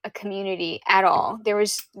not a community at all.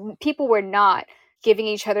 People were not giving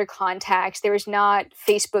each other contacts. There was not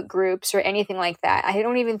Facebook groups or anything like that. I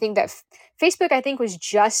don't even think that Facebook, I think, was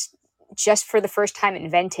just for the first time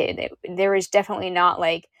invented. There was definitely not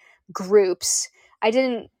like groups. I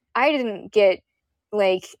didn't get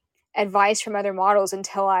like advice from other models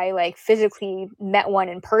until I like physically met one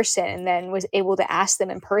in person and then was able to ask them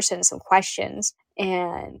in person some questions.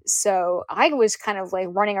 And so I was kind of like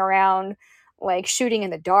running around like shooting in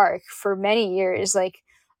the dark for many years. Like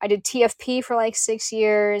I did TFP for like 6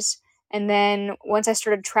 years. And then once I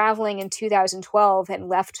started traveling in 2012 and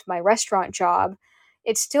left my restaurant job,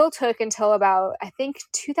 it still took until about, I think,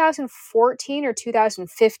 2014 or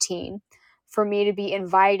 2015 for me to be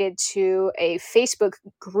invited to a Facebook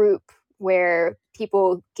group where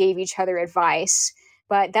people gave each other advice.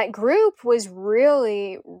 But that group was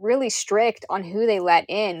really, really strict on who they let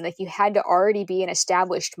in. Like you had to already be an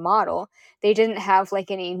established model. They didn't have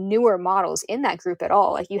like any newer models in that group at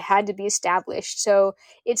all. Like you had to be established. So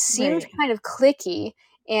it seemed Right. kind of clicky.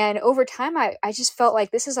 And over time, I just felt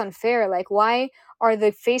like this is unfair. Like, why are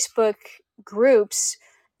the Facebook groups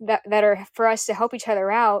that are for us to help each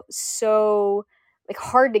other out so like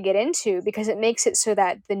hard to get into, because it makes it so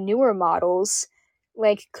that the newer models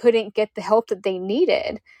like couldn't get the help that they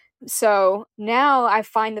needed. So now I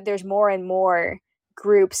find that there's more and more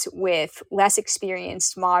groups with less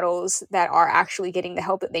experienced models that are actually getting the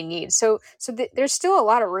help that they need. There's still a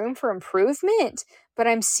lot of room for improvement, but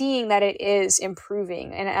I'm seeing that it is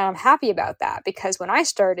improving, and I'm happy about that, because when I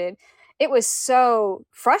started, it was so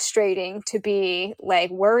frustrating to be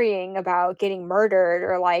like worrying about getting murdered,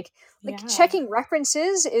 or like Yeah. checking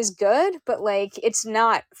references is good, but like it's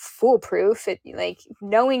not foolproof. It like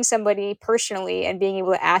knowing somebody personally and being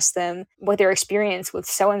able to ask them what their experience with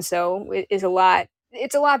so and so is a lot.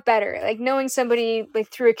 It's a lot better. Like knowing somebody like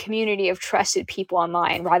through a community of trusted people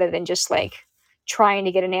online, rather than just like trying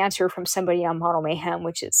to get an answer from somebody on Model Mayhem,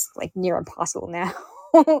 which is like near impossible now.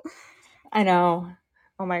 I know.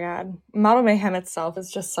 Oh my god. Model Mayhem itself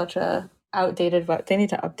is just such a outdated but they need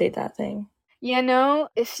to update that thing. You know,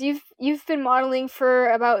 if you've been modeling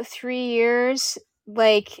for about 3 years,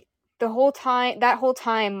 like that whole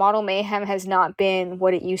time, Model Mayhem has not been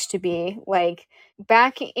what it used to be. Like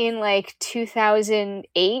back in like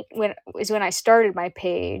 2008, when I started my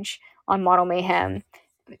page on Model Mayhem.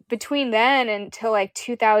 Between then until like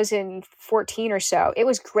 2014 or so, it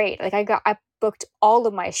was great. Like I booked all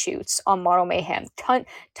of my shoots on Model Mayhem.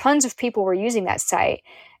 Tons of people were using that site,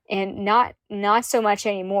 and not so much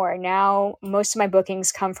anymore. Now most of my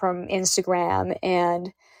bookings come from Instagram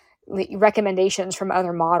and recommendations from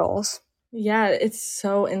other models. Yeah, it's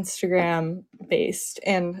so Instagram based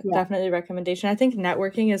and Yeah. definitely recommendation. I think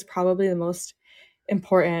networking is probably the most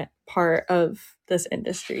important part of this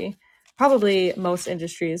industry. Probably most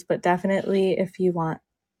industries, but definitely if you want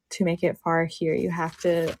to make it far here, you have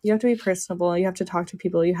to be personable, you have to talk to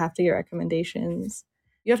people, you have to get recommendations.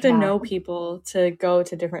 You have to Yeah. know people to go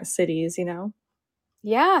to different cities, you know?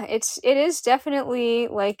 Yeah, it is definitely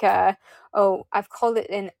like a, oh, I've called it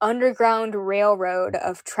an underground railroad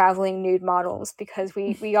of traveling nude models, because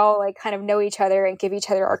we all like kind of know each other and give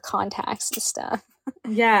each other our contacts and stuff.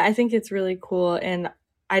 Yeah, I think it's really cool and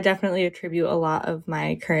I definitely attribute a lot of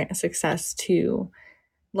my current success to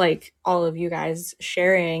like all of you guys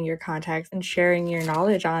sharing your contacts and sharing your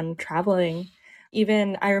knowledge on traveling.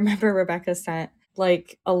 Even I remember Rebecca sent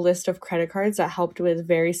like a list of credit cards that helped with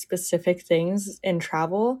very specific things in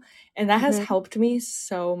travel. And that has Mhm. helped me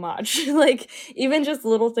so much. Like, even just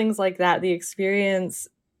little things like that, the experience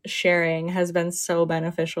sharing has been so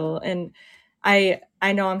beneficial. And I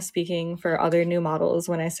know I'm speaking for other new models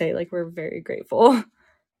when I say like we're very grateful.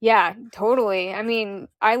 Yeah, totally. I mean,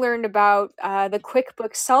 I learned about the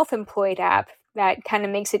QuickBooks Self-Employed app that kind of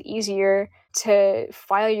makes it easier to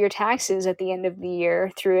file your taxes at the end of the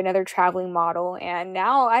year through another traveling model. And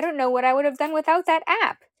now I don't know what I would have done without that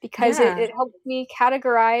app, because Yeah, it helped me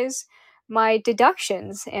categorize my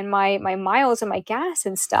deductions and my miles and my gas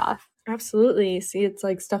and stuff. absolutely. See, it's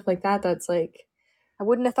like stuff like that that's like I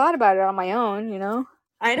wouldn't have thought about it on my own, you know?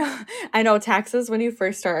 I know I know taxes when you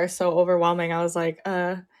first start are so overwhelming. I was like,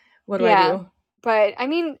 what do I Yeah. do? But I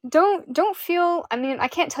mean, don't feel, I mean, I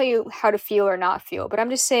can't tell you how to feel or not feel, but I'm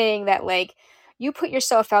just saying that like you put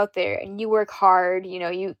yourself out there and you work hard, you know,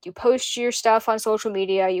 you post your stuff on social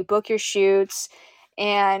media, you book your shoots.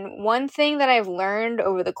 And one thing that I've learned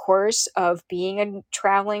over the course of being a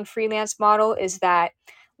traveling freelance model is that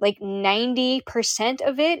like 90%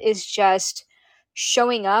 of it is just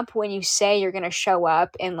showing up when you say you're going to show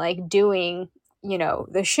up and like doing,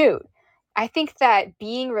 the shoot. I think that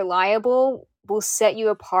being reliable will set you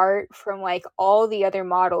apart from like all the other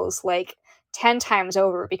models. Like 10 times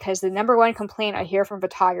over, because the number one complaint I hear from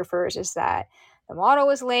photographers is that the model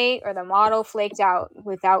was late or the model flaked out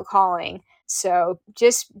without calling. So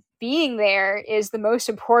just being there is the most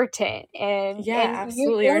important, Yeah, and you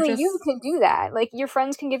absolutely. Or only you just can do that. Like, your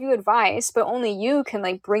friends can give you advice, but only you can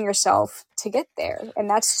like bring yourself to get there, and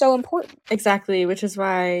that's so important. exactly, which is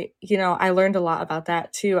why, I learned a lot about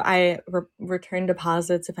that too. I return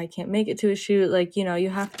deposits if I can't make it to a shoot. Like,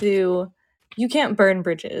 you can't burn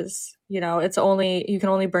bridges. You can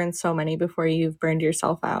only burn so many before you've burned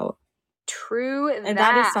yourself out. True And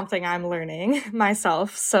that is that. something I'm learning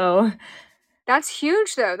myself. So, That's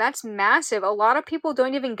huge though. That's massive. A lot of people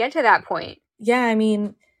don't even get to that point. yeah, I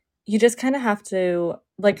mean, you just kind of have to,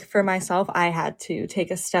 like, for myself, I had to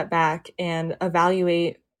take a step back and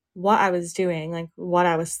evaluate what I was doing, like what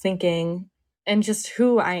I was thinking, and just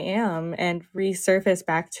who I am, and resurface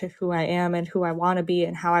back to who I am and who I want to be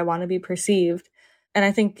and how I want to be perceived. And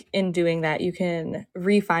I think in doing that, you can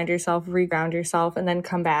re-find yourself, reground yourself, and then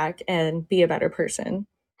come back and be a better person.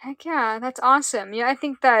 Heck yeah, that's awesome. Yeah, I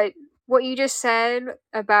think that what you just said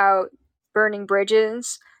about burning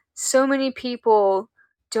bridges, so many people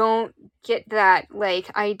don't get that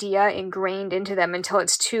like idea ingrained into them until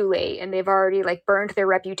it's too late and they've already like burned their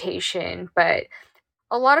reputation. But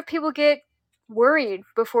a lot of people get worried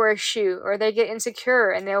before a shoot, or they get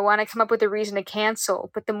insecure and they'll want to come up with a reason to cancel.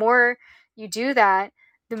 But the more you do that,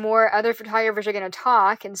 the more other photographers are going to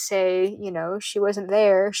talk and say, she wasn't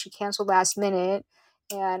there, she canceled last minute.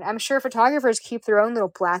 And I'm sure photographers keep their own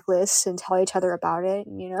little blacklists and tell each other about it.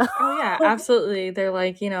 Oh yeah, absolutely. They're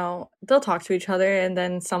like, they'll talk to each other and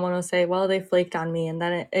then someone will say, well, they flaked on me. And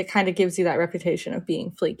then it kind of gives you that reputation of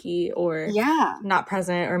being flaky or Yeah. not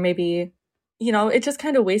present, or maybe, it just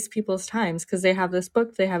kind of wastes people's times because they have this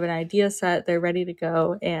book, they have an idea set, they're ready to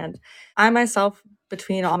go. And I myself,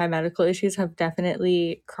 between all my medical issues, have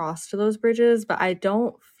definitely crossed those bridges, but I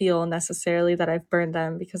don't feel necessarily that I've burned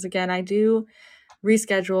them because, again, I do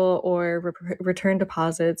reschedule or return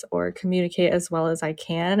deposits or communicate as well as I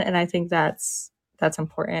can, and I think that's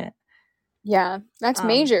important. Yeah, that's Um,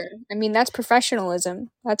 major. I mean, that's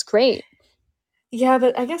professionalism. That's great. yeah,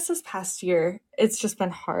 but I guess this past year it's just been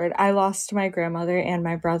hard. I lost my grandmother and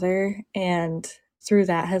my brother, and through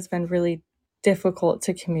that has been really difficult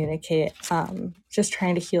to communicate. Just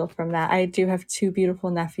trying to heal from that. I do have two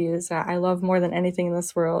beautiful nephews that I love more than anything in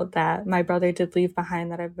this world that my brother did leave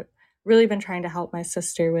behind that I've really been trying to help my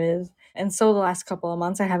sister with. And so the last couple of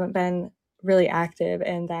months I haven't been really active,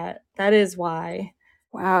 and that is why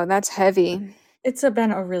Wow, that's heavy.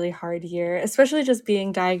 been a really hard year, especially just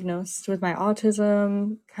being diagnosed with my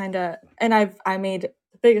autism, kind of. And I made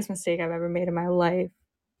the biggest mistake I've ever made in my life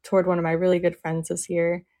toward one of my really good friends this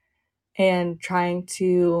year, and trying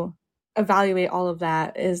to evaluate all of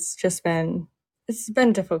that is just been it's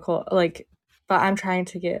been difficult. Like, but I'm trying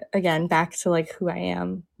to get again back to like who I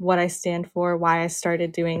am, what I stand for, why I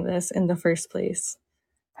started doing this in the first place.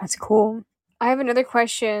 That's cool. I have another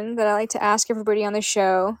question that I like to ask everybody on the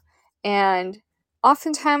show. And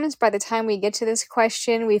oftentimes, by the time we get to this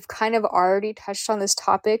question, we've kind of already touched on this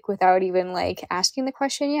topic without even like asking the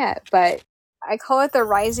question yet. But I call it the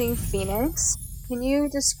rising phoenix. Can you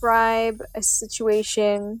describe a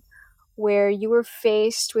situation where you were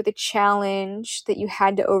faced with a challenge that you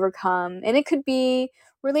had to overcome? And it could be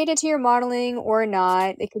related to your modeling or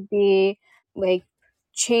not. It could be like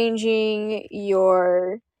changing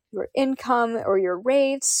your income or your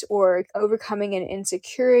rates, or overcoming an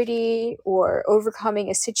insecurity, or overcoming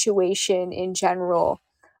a situation in general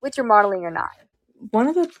with your modeling or not. One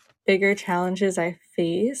of the bigger challenges I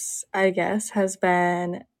face, I guess, has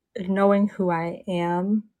been knowing who I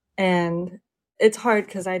am. And it's hard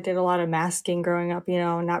because I did a lot of masking growing up,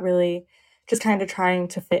 not really, just kind of trying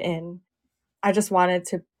to fit in. I just wanted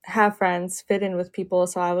to have friends, fit in with people.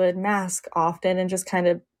 So I would mask often and just kind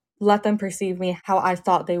of let them perceive me how I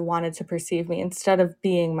thought they wanted to perceive me instead of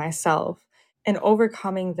being myself. And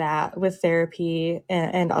overcoming that with therapy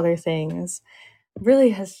and other things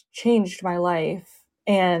really has changed my life.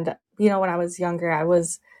 And, when I was younger, I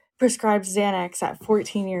was prescribed Xanax at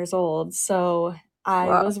 14 years old. So I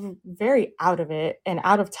Wow. was very out of it and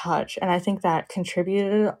out of touch. And I think that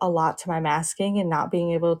contributed a lot to my masking and not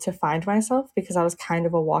being able to find myself because I was kind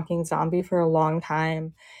of a walking zombie for a long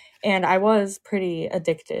time. And I was pretty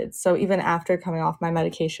addicted. So even after coming off my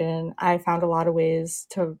medication, I found a lot of ways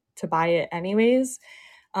to buy it anyways.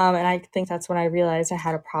 And I think that's when I realized I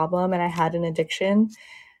had a problem and I had an addiction.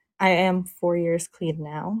 I am 4 years clean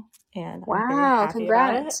now, and I'm very Wow, happy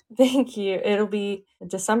about it. congrats. Thank you. It'll be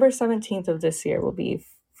December 17th of this year will be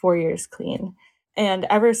 4 years clean. And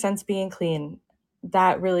ever since being clean,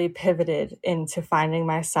 that really pivoted into finding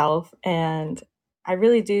myself. And I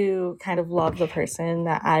really do kind of love the person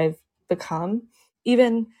that I've become.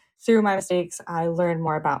 Even through my mistakes, I learned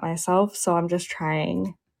more about myself. So I'm just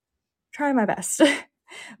trying my best.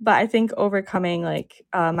 But I think overcoming like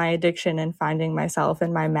my addiction and finding myself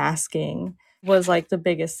and my masking was like the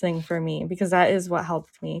biggest thing for me, because that is what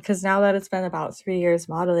helped me. Because now that it's been about 3 years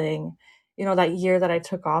modeling, that year that I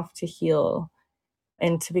took off to heal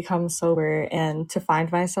and to become sober and to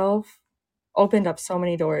find myself opened up so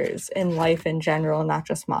many doors in life in general, not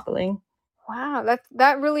just modeling. Wow,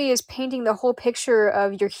 that really is painting the whole picture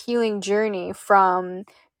of your healing journey from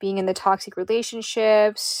being in the toxic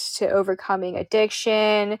relationships to overcoming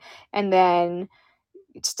addiction and then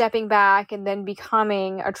stepping back and then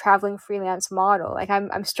becoming a traveling freelance model. Like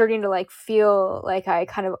I'm starting to like feel like I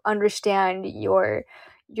kind of understand your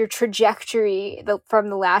trajectory from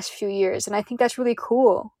the last few years, and I think that's really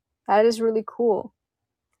cool. That is really cool.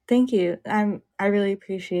 Thank you. I really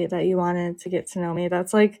appreciate that you wanted to get to know me.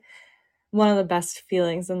 That's like one of the best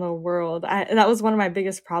feelings in the world. That was one of my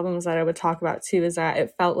biggest problems that I would talk about too, is that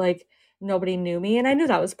it felt like nobody knew me. And I knew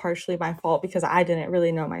that was partially my fault because I didn't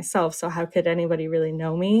really know myself. So how could anybody really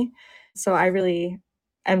know me? So I really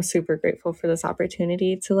am super grateful for this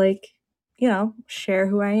opportunity to like, share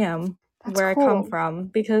who I am, That's where I come cool. from,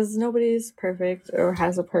 because nobody's perfect or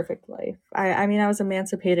has a perfect life. I mean, I was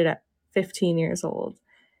emancipated at 15 years old.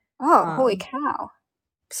 Oh, holy Um, cow.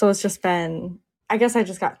 so it's just been, I guess I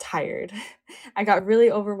just got tired. I got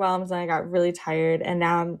really overwhelmed and I got really tired. And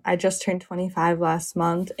now I just turned 25 last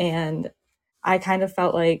month, and I kind of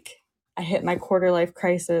felt like I hit my quarter life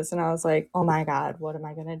crisis, and I was like, oh my God, what am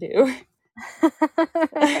I going to do?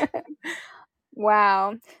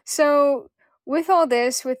 Wow. So with all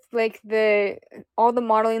this, with like the all the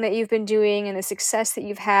modeling that you've been doing and the success that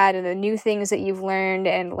you've had and the new things that you've learned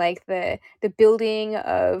and like the building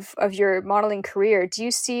of your modeling career, do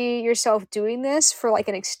you see yourself doing this for like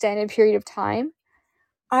an extended period of time?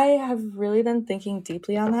 I have really been thinking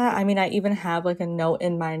deeply on that. I mean, I even have like a note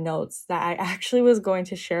in my notes that I actually was going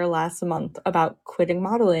to share last month about quitting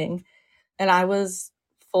modeling. And I was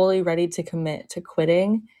fully ready to commit to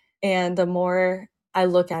quitting. And the more I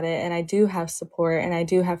look at it, and I do have support and I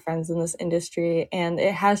do have friends in this industry, and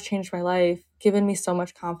it has changed my life, given me so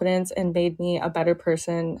much confidence and made me a better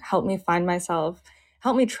person, helped me find myself,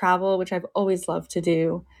 helped me travel, which I've always loved to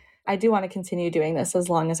do. I do want to continue doing this as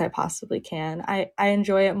long as I possibly can. I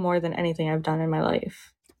enjoy it more than anything I've done in my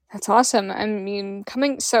life. That's awesome. I mean,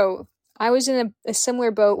 so I was in a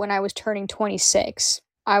similar boat when I was turning 26.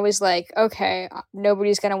 I was like, okay,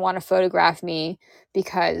 nobody's going to want to photograph me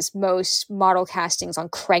because most model castings on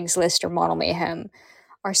Craigslist or Model Mayhem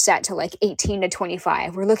are set to like 18 to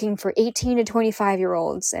 25. We're looking for 18 to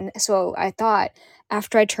 25-year-olds. And so I thought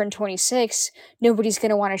after I turned 26, nobody's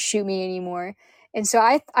going to want to shoot me anymore. And so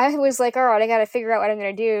I was like, all right, I got to figure out what I'm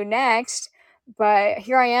going to do next. But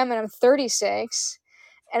here I am and I'm 36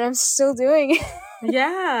 and I'm still doing it.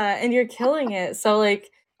 Yeah, and you're killing it. So like,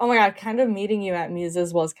 oh my God, kind of meeting you at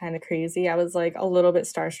Muses was kind of crazy. I was like a little bit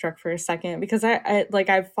starstruck for a second because I like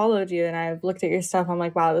I've followed you and I've looked at your stuff. I'm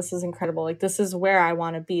like, wow, this is incredible. Like this is where I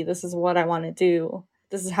want to be. This is what I want to do.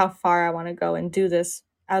 This is how far I want to go and do this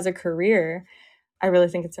as a career. I really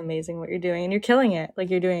think it's amazing what you're doing, and you're killing it.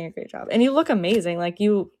 Like you're doing a great job. And you look amazing. Like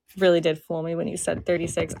you really did fool me when you said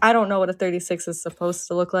 36. I don't know what a 36 is supposed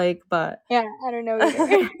to look like, but Yeah, I don't know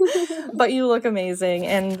either. but you look amazing,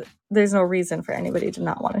 and there's no reason for anybody to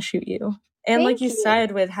not want to shoot you. And like Thank you you.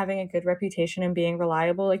 said, with having a good reputation and being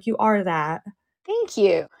reliable, like you are that. Thank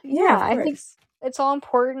you. Yeah, Yeah, of I think course. it's all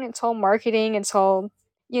important. It's all marketing. It's all,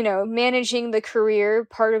 managing the career.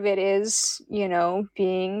 Part of it is,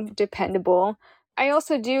 being dependable. I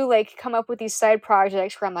also do like come up with these side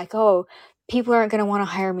projects where I'm like, oh, people aren't going to want to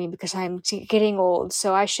hire me because I'm getting old.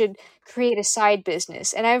 So I should create a side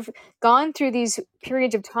business. And I've gone through these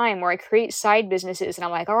periods of time where I create side businesses and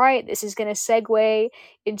I'm like, all right, this is going to segue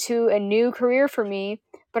into a new career for me.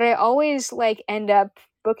 But I always like end up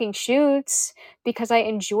booking shoots because I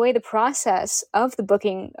enjoy the process of the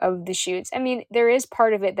booking of the shoots. I mean, there is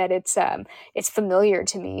part of it that it's familiar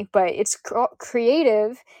to me, but it's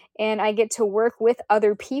creative and I get to work with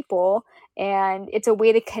other people and it's a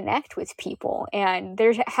way to connect with people. And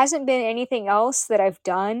there hasn't been anything else that I've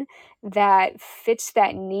done that fits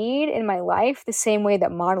that need in my life the same way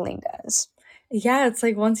that modeling does. Yeah, it's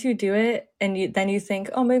like once you do it and then you think,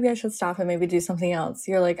 oh, maybe I should stop and maybe do something else.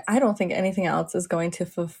 You're like, I don't think anything else is going to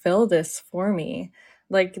fulfill this for me.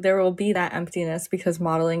 Like there will be that emptiness because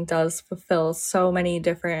modeling does fulfill so many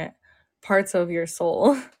different parts of your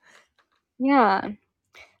soul. Yeah.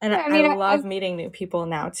 And Yeah, I I mean, love meeting new people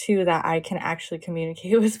now too that I can actually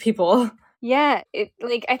communicate with people. yeah,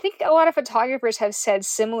 I think a lot of photographers have said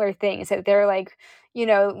similar things that they're like,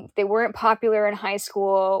 they weren't popular in high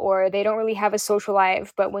school or they don't really have a social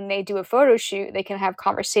life, but when they do a photo shoot, they can have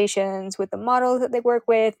conversations with the models that they work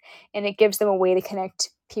with, and it gives them a way to connect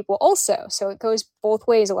people also. So it goes both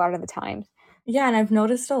ways a lot of the time. Yeah, and I've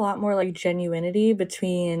noticed a lot more like genuinity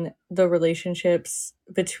between the relationships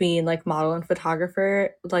between like model and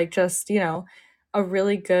photographer, like just, a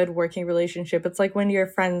really good working relationship. It's like when you're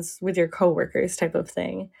friends with your coworkers type of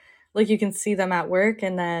thing. Like you can see them at work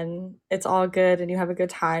and then it's all good and you have a good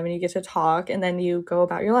time and you get to talk and then you go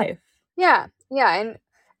about your life. Yeah, yeah, and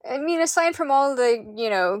I mean, aside from all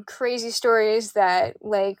the, crazy stories that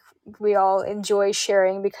we all enjoy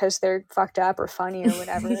sharing because they're fucked up or funny or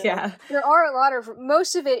whatever, like Yeah. there are a lot of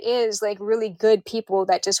most of it is like really good people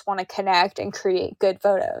that just want to connect and create good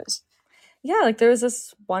photos. Yeah, like there was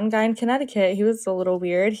this one guy in Connecticut. He was a little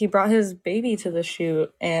weird. He brought his baby to the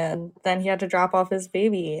shoot and then he had to drop off his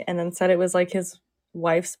baby and then said it was like his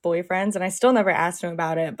wife's boyfriend's. And I still never asked him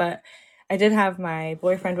about it, but I did have my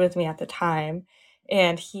boyfriend with me at the time.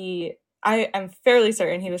 And I am fairly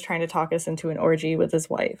certain he was trying to talk us into an orgy with his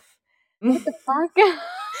wife. What the fuck?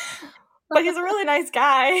 But he's a really nice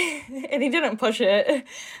guy and he didn't push it.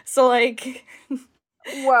 So, like,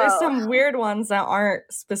 there's Whoa. some weird ones that aren't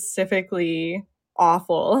specifically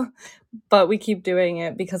awful, but we keep doing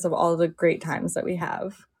it because of all the great times that we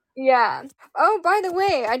have. Yeah. Oh, by the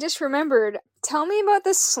way, I just remembered. Tell me about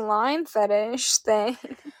the slime fetish thing.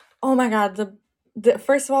 Oh my god, the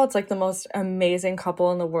first of all, it's like the most amazing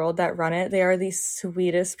couple in the world that run it. They are the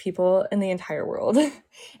sweetest people in the entire world.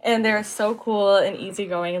 And they're so cool and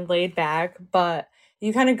easygoing and laid back, but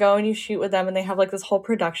you kind of go and you shoot with them and they have like this whole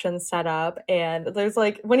production set up and there's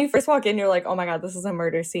like when you first walk in you're like, "Oh my god, this is a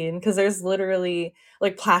murder scene" because there's literally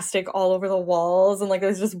like plastic all over the walls and like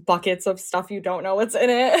there's just buckets of stuff you don't know what's in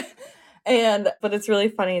it. And but it's really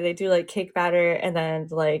funny. They do like cake batter and then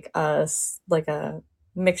like a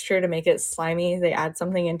mixture to make it slimy. They add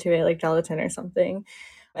something into it, like gelatin or something.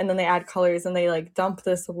 And then they add colors and they like dump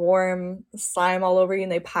this warm slime all over you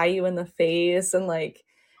and they pie you in the face and like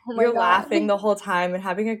Oh my you're god. laughing the whole time and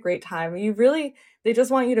having a great time. They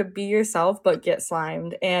just want you to be yourself but get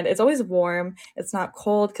slimed. And it's always warm. It's not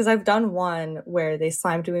cold because I've done one where they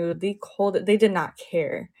slimed me with the cold. They did not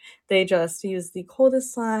care. They just used the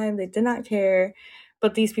coldest slime. They did not care,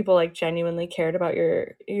 but these people like genuinely cared about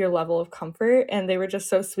your level of comfort and they were just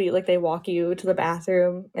so sweet. Like they walk you to the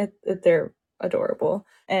bathroom. They're adorable,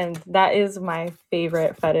 and that is my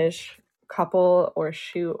favorite fetish couple or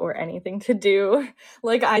shoot or anything to do.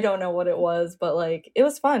 Like I don't know what it was, but like it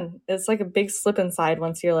was fun. It's like a big slip inside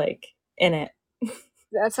once you're like in it.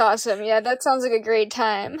 That's awesome. Yeah, that sounds like a great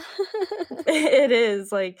time. It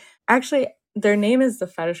is like actually their name is the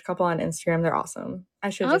fetish couple on Instagram. They're awesome. I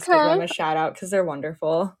should just give them Okay. a shout out because they're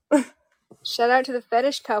wonderful. Shout out to the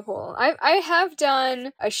fetish couple. I have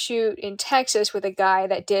done a shoot in Texas with a guy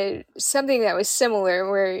that did something that was similar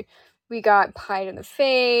where we got pied in the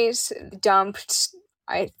face, dumped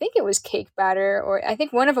I think it was cake batter or I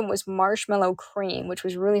think one of them was marshmallow cream, which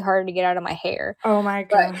was really hard to get out of my hair. Oh my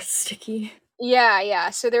But god, sticky. yeah, yeah.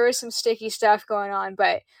 So there was some sticky stuff going on,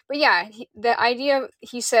 but yeah, the idea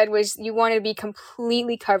he said was you want to be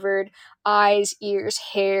completely covered, eyes, ears,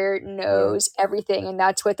 hair, Yeah. nose, everything, and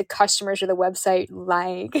that's what the customers of the website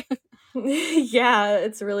like. Yeah,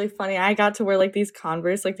 it's really funny. I got to wear like these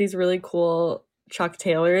Converse, like these really cool Chuck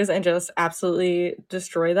Taylors and just absolutely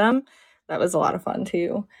destroy them. That was a lot of fun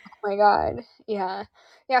too. Oh my god. Yeah.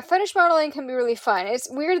 Yeah, fetish modeling can be really fun. It's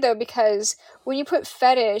weird though because when you put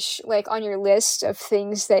fetish like on your list of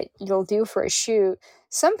things that you'll do for a shoot,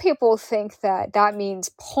 some people think that that means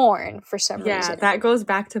porn for some Yeah, reason. that goes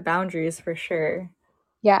back to boundaries for sure.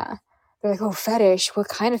 Yeah. They're like, "Oh, fetish? What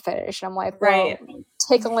kind of fetish?" And I'm like, "Well, Right.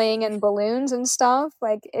 tickling and balloons and stuff."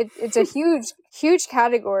 Like it's a huge huge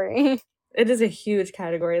category. It is a huge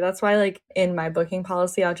category. That's why like in my booking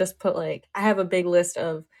policy I'll just put like I have a big list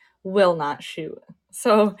of will not shoot.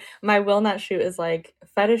 So my will not shoot is like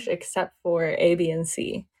fetish except for A, B, and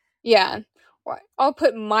C. Yeah. I'll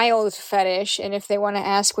put mild fetish, and if they want to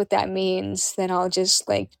ask what that means, then I'll just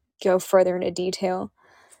like go further into detail.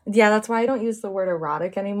 Yeah, that's why I don't use the word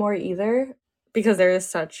erotic anymore either, because there is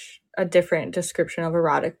such a different description of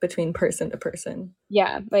erotic between person to person.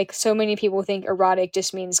 Yeah, like so many people think erotic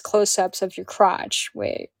just means close-ups of your crotch.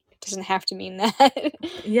 Wait, it doesn't have to mean that.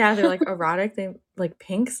 Yeah, they're like erotic, they like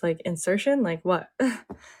pinks, like insertion, like what?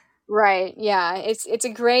 Right. Yeah, it's a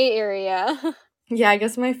gray area. Yeah, I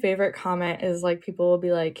guess my favorite comment is like people will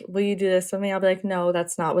be like, "Will you do this with me?" I'll be like, "No,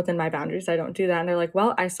 that's not within my boundaries. I don't do that." And they're like,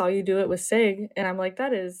 "Well, I saw you do it with Sig." And I'm like,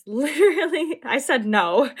 "That is literally I said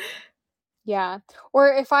no." Yeah.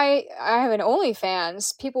 Or if I have an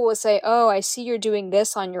OnlyFans, people will say, "Oh, I see you're doing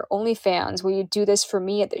this on your OnlyFans. Will you do this for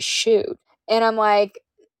me at the shoot?" And I'm like,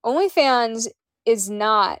 OnlyFans is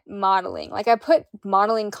not modeling. Like I put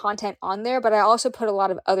modeling content on there, but I also put a lot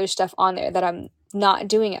of other stuff on there that I'm not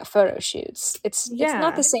doing at photo shoots. It's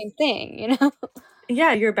not the Yeah. same thing, you know?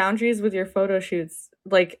 Yeah, your boundaries with your photo shoots,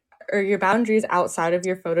 like, or your boundaries outside of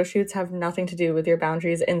your photo shoots have nothing to do with your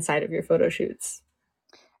boundaries inside of your photo shoots.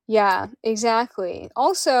 Yeah, exactly.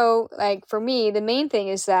 Also, like for me, the main thing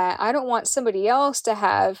is that I don't want somebody else to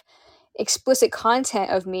have explicit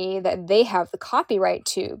content of me that they have the copyright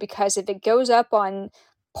to, because if it goes up on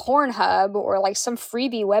Pornhub or like some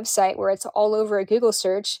freebie website where it's all over a Google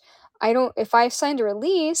search, I don't if I've signed a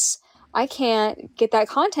release, I can't get that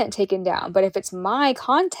content taken down. But if it's my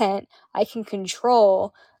content, I can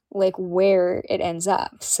control like where it ends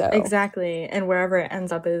up. So, Exactly. And wherever it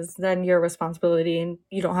ends up is then your responsibility, and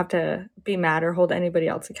you don't have to be mad or hold anybody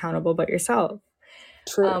else accountable but yourself.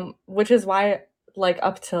 true. Which is why, like,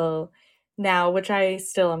 up till now, which I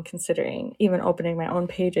still am considering, even opening my own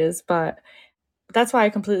pages, but that's why I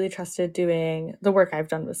completely trusted doing the work I've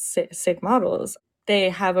done with Sig models. They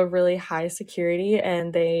have a really high security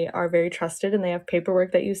and they are very trusted, and they have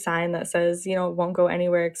paperwork that you sign that says, it won't go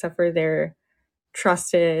anywhere except for their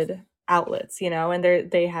trusted outlets, and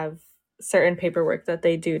they have certain paperwork that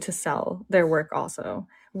they do to sell their work also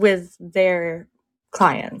with their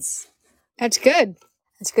clients. That's good.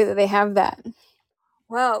 It's good that they have that.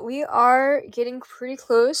 Well, we are getting pretty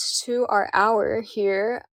close to our hour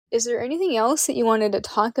here. Is there anything else that you wanted to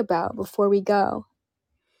talk about before we go?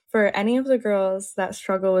 For any of the girls that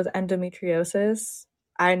struggle with endometriosis,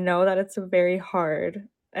 I know that it's very hard,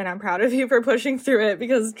 and I'm proud of you for pushing through it,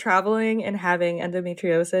 because traveling and having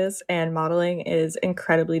endometriosis and modeling is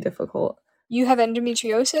incredibly difficult. You have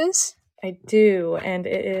endometriosis? I do, and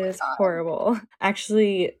it Oh is my God. horrible.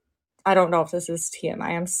 Actually, I don't know if this is TMI.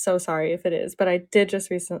 I'm so sorry if it is, but I did just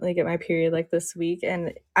recently get my period like this week,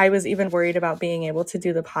 and I was even worried about being able to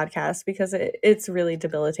do the podcast because it's really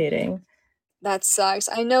debilitating. That sucks.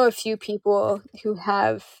 I know a few people who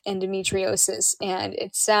have endometriosis and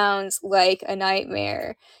it sounds like a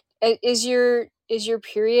nightmare. Is your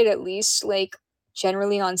period at least like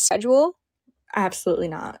generally on schedule? Absolutely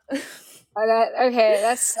not. Okay,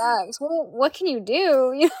 that sucks. Well, what can you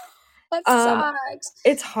do? That um, sucks.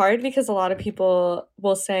 It's hard because a lot of people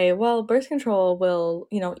will say, well, birth control will,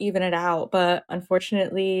 even it out. But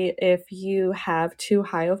unfortunately, if you have too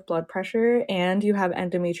high of blood pressure and you have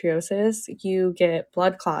endometriosis, you get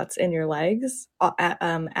blood clots in your legs,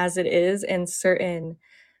 as it is. And certain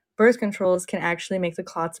birth controls can actually make the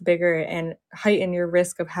clots bigger and heighten your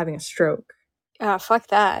risk of having a stroke. Ah, fuck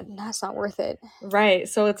that. That's not worth it. Right.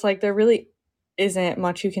 So it's like there really isn't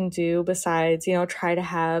much you can do besides, try to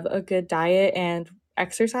have a good diet and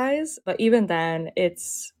exercise. But even then,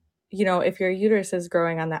 it's, if your uterus is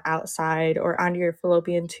growing on the outside or onto your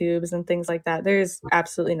fallopian tubes and things like that, there's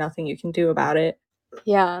absolutely nothing you can do about it.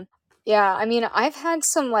 Yeah. Yeah, I mean, I've had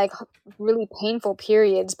some like really painful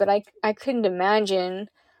periods, but I couldn't imagine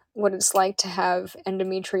what it's like to have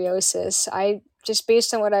endometriosis. I just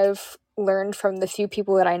based on what I've learned from the few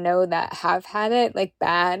people that I know that have had it, like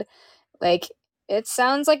bad, like it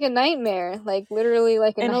sounds like a nightmare, like literally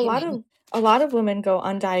like a And a lot nightmare. of a lot of women go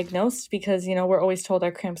undiagnosed because, we're always told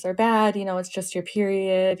our cramps are bad, it's just your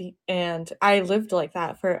period. And I lived like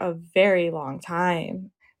that for a very long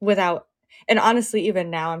time without, and honestly, even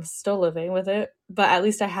now I'm still living with it, but at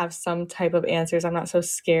least I have some type of answers. I'm not so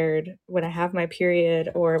scared when I have my period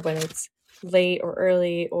or when it's late or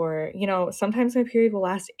early, or, sometimes my period will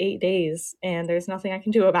last 8 days and there's nothing I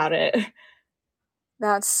can do about it.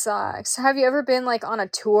 That sucks. Have you ever been like on a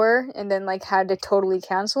tour and then like had to totally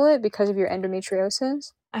cancel it because of your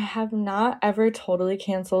endometriosis? I have not ever totally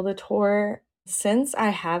canceled a tour since I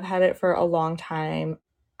have had it for a long time.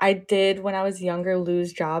 I did, when I was younger,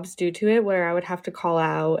 lose jobs due to it, where I would have to call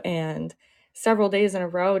out and several days in a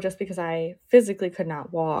row just because I physically could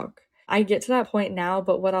not walk. I get to that point now,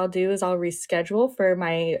 but what I'll do is I'll reschedule for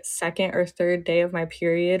my second or third day of my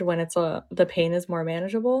period when the pain is more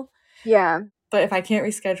manageable. Yeah. But if I can't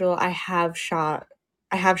reschedule, I have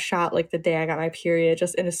shot like the day I got my period,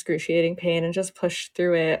 just in excruciating pain, and just pushed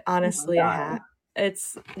through it. Oh my Honestly, I God. have.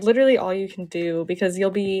 It's literally all you can do because you'll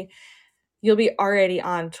be you'll be already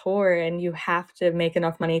on tour and you have to make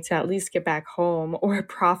enough money to at least get back home or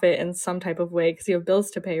profit in some type of way because you have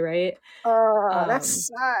bills to pay, right? Oh, that Um,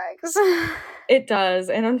 sucks. it does.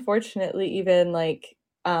 And unfortunately, even like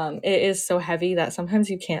it is so heavy that sometimes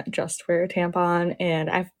you can't just wear a tampon. And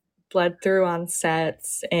I've bled through on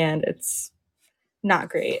sets and it's not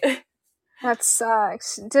great. That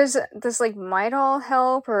sucks. Does like Midol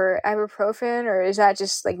help or ibuprofen, or is that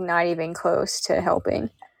just like not even close to helping?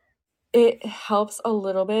 It helps a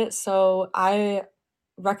little bit. So I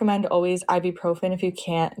recommend always ibuprofen if you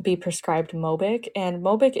can't be prescribed Mobic. And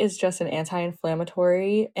Mobic is just an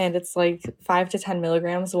anti-inflammatory, and it's like 5 to 10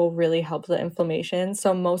 milligrams will really help the inflammation.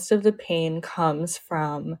 So most of the pain comes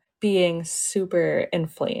from being super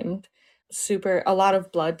inflamed. Super, a lot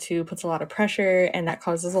of blood too puts a lot of pressure, and that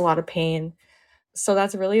causes a lot of pain. So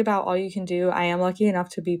that's really about all you can do. I am lucky enough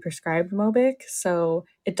to be prescribed Mobic, so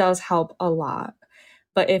it does help a lot.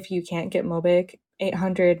 But if you can't get Mobic,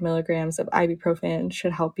 800 milligrams of ibuprofen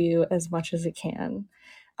should help you as much as it can.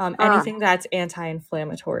 Ah, Anything that's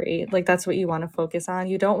anti-inflammatory, like that's what you want to focus on.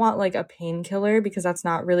 You don't want like a painkiller because that's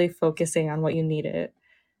not really focusing on what you need it.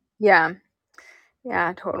 yeah.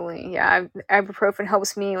 Yeah, totally. Yeah, ibuprofen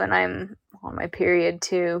helps me when I'm on my period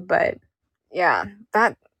too, but yeah,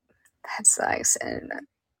 that sucks, and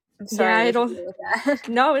I'm Yeah, sorry I you have to don't. deal with that.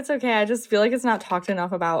 No, it's okay. I just feel like it's not talked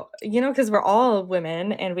enough about, because we're all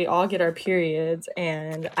women and we all get our periods,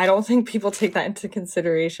 and I don't think people take that into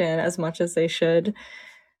consideration as much as they should.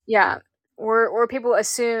 Yeah. Or people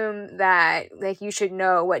assume that like you should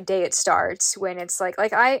know what day it starts when it's like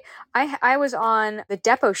I was on the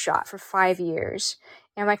depot shot for 5 years,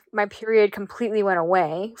 and my period completely went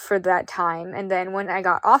away for that time, and then when I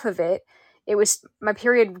got off of it, it was my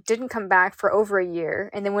period didn't come back for over a year,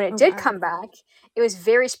 and then when it Oh, did wow. come back, it was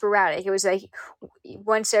very sporadic. It was like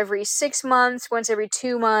once every 6 months, once every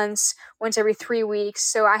 2 months, once every 3 weeks.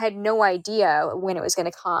 So I had no idea when it was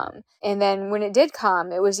going to come. And then when it did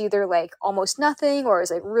come, it was either like almost nothing or it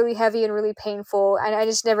was like really heavy and really painful. And I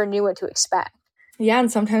just never knew what to expect. Yeah,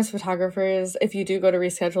 and sometimes photographers, if you do go to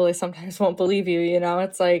reschedule, they sometimes won't believe you, you know?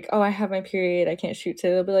 It's like, oh, I have my period, I can't shoot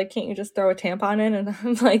today. They'll be like, can't you just throw a tampon in? And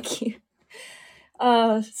I'm like,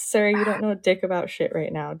 sir, you don't know a dick about shit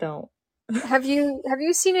right now. Don't. Have you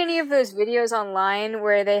seen any of those videos online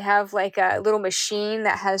where they have like a little machine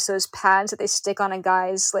that has those pads that they stick on a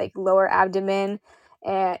guy's like lower abdomen,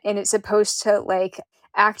 and it's supposed to like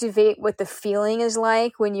activate what the feeling is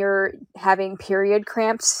like when you're having period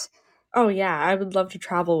cramps? Oh, yeah, I would love to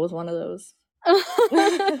travel with one of those.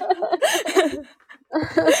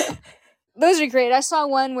 Those are great. I saw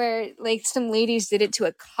one where like some ladies did it to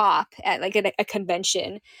a cop at like a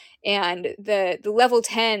convention, and the level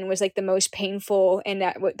 10 was like the most painful, and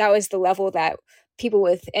that was the level that people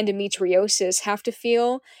with endometriosis have to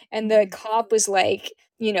feel. And the cop was like,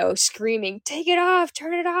 screaming, "Take it off,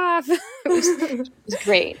 turn it off." It was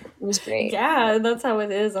great. It was great. Yeah, that's how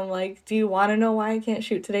it is. I'm like, do you want to know why I can't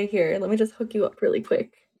shoot today? Here, let me just hook you up really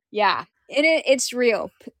quick. Yeah, and it's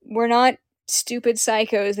real. We're not stupid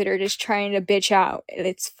psychos that are just trying to bitch out.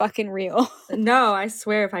 It's fucking real. No, I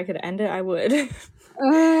swear if I could end it, I would.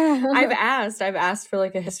 I've asked for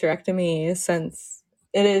like a hysterectomy since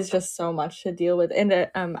it is just so much to deal with. And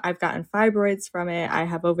I've gotten fibroids from it. I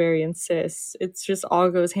have ovarian cysts. It's just all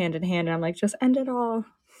goes hand in hand. And I'm like, just end it all.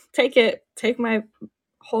 Take it. Take my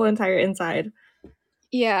whole entire inside.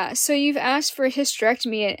 Yeah, so you've asked for a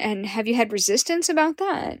hysterectomy, and have you had resistance about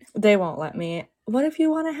that? They won't let me. What if you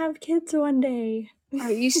want to have kids one day?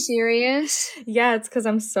 Are you serious? Yeah, it's because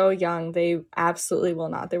I'm so young. They absolutely will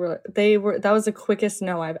not. They were that was the quickest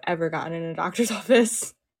no I've ever gotten in a doctor's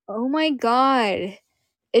office. Oh my god.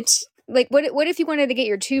 It's like what if you wanted to get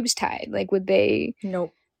your tubes tied? Like would they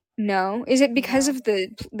Nope. no? Is it because No. of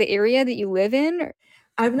the area that you live in?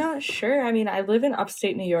 I'm not sure. I mean, I live in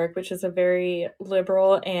upstate New York, which is a very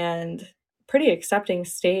liberal and pretty accepting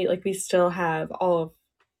state. Like we still have all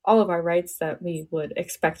of our rights that we would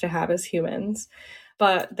expect to have as humans.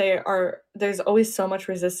 But there's always so much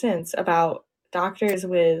resistance about doctors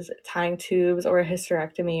with tying tubes or a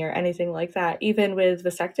hysterectomy or anything like that. Even with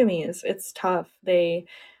vasectomies, it's tough.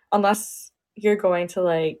 Unless you're going to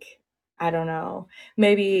like, I don't know,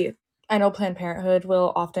 maybe I know Planned Parenthood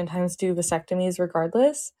will oftentimes do vasectomies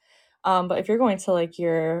regardless. But if you're going to like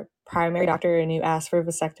your primary doctor and you ask for a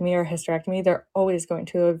vasectomy or hysterectomy, they're always going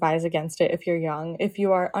to advise against it if you're young. If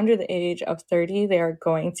you are under the age of 30, they are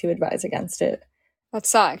going to advise against it. That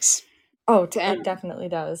sucks. Oh, To it end definitely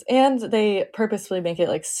does. And they purposefully make it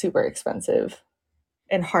like super expensive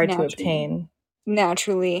and hard to naturally. obtain.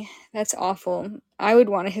 Naturally. That's awful. I would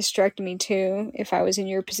want a hysterectomy too if I was in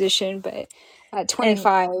your position, but at And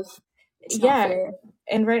 25. It's not Yeah, fair.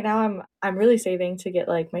 and right now I'm really saving to get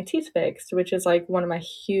like my teeth fixed, which is like one of my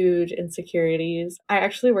huge insecurities. I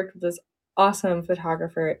actually worked with this awesome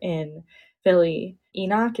photographer in Philly.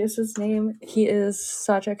 Enoch is his name. He is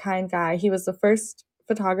such a kind guy. He was the first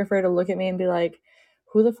photographer to look at me and be like,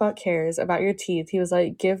 "Who the fuck cares about your teeth?" He was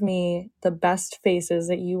like, "Give me the best faces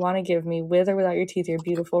that you want to give me, with or without your teeth. You're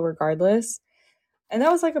beautiful regardless." And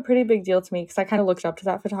that was like a pretty big deal to me because I kind of looked up to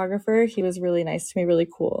that photographer. He was really nice to me, really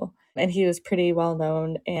cool. And he was pretty well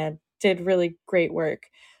known and did really great work.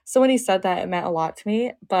 So when he said that, it meant a lot to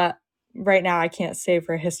me. But right now, I can't save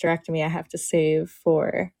for a hysterectomy. I have to save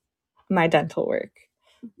for my dental work.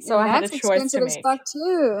 So And I had a that's choice expensive to as fuck make.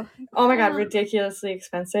 too. Oh my God, Yeah. ridiculously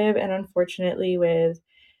expensive. And unfortunately, with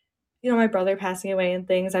my brother passing away and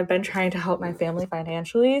things, I've been trying to help my family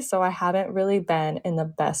financially. So I haven't really been in the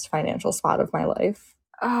best financial spot of my life.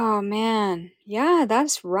 Oh man. Yeah,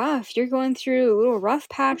 that's rough. You're going through a little rough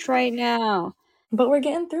patch right now. But we're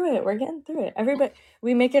getting through it. We're getting through it. Everybody,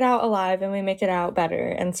 we make it out alive and we make it out better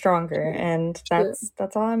and stronger. True. And True.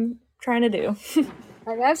 that's all I'm trying to do.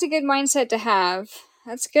 That's a good mindset to have.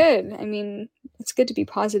 That's good. I mean, it's good to be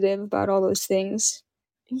positive about all those things.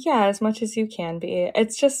 Yeah, as much as you can be.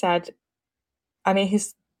 It's just sad. I mean,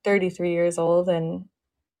 he's 33 years old and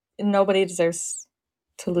nobody deserves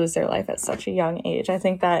to lose their life at such a young age. I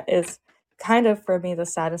think that is kind of for me the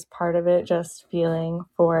saddest part of it, just feeling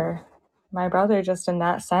for my brother, just in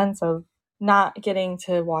that sense of not getting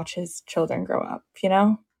to watch his children grow up, you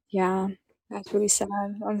know? Yeah, that's really sad.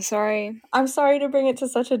 I'm sorry. I'm sorry to bring it to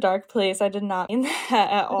such a dark place. I did not mean that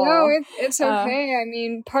at No, all. it's Uh, okay. I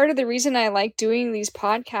mean, part of the reason I like doing these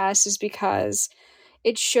podcasts is because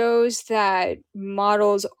it shows that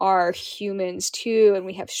models are humans too, and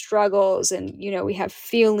we have struggles, and we have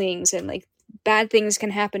feelings, and like bad things can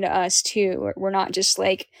happen to us too. We're not just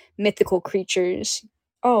like mythical creatures.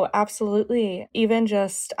 oh, absolutely. Even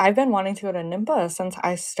just, I've been wanting to go to NIMBA since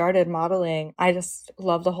I started modeling. I just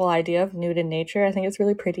love the whole idea of nude in nature. I think it's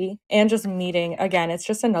really pretty. And just meeting, again, it's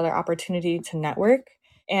just another opportunity to network.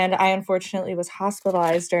 And I unfortunately was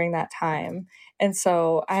hospitalized during that time. And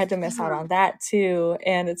so I had to miss out Yeah. on that too.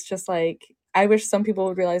 And it's just like, I wish some people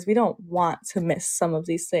would realize we don't want to miss some of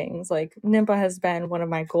these things. Like, NIMBA has been one of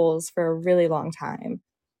my goals for a really long time.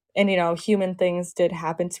 And human things did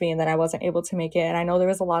happen to me and then I wasn't able to make it. And I know there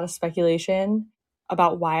was a lot of speculation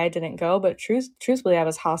about why I didn't go, but truthfully I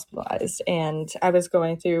was hospitalized and I was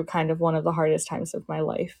going through kind of one of the hardest times of my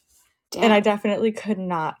life. And I Damn. definitely could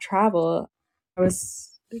not travel. I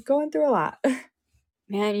was going through a lot.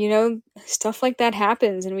 Man, stuff like that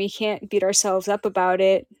happens and we can't beat ourselves up about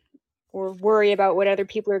it or worry about what other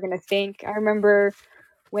people are going to think. I remember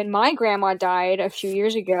when my grandma died a few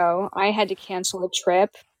years ago, I had to cancel a trip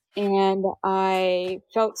and I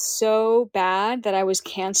felt so bad that I was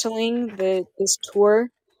canceling this tour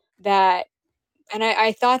that and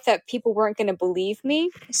I thought that people weren't going to believe me.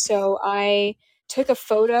 So I took a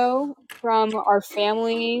photo from our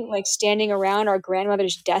family, like standing around our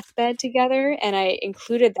grandmother's deathbed together. And I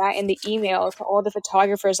included that in the email to all the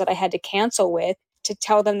photographers that I had to cancel with to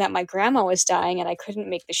tell them that my grandma was dying and I couldn't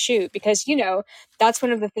make the shoot. Because, that's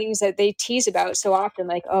one of the things that they tease about so often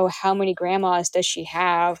like, oh, how many grandmas does she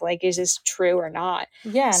have? Like, is this true or not?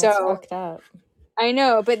 Yeah, and it's So fucked up. I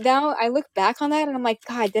know, but now I look back on that and I'm like,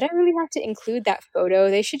 God, did I really have to include that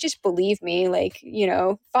photo? They should just believe me. Like,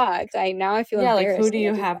 fuck. I feel Yeah, like who embarrassed do that I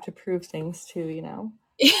you did have to prove things to?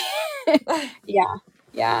 that. Yeah,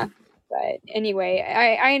 yeah. But anyway,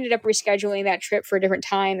 I ended up rescheduling that trip for a different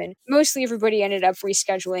time, and mostly everybody ended up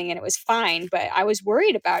rescheduling, and it was fine. But I was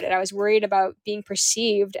worried about it. I was worried about being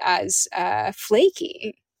perceived as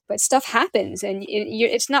flaky. But stuff happens, and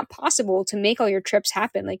it's not possible to make all your trips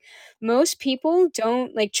happen. Like most people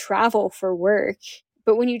don't like travel for work,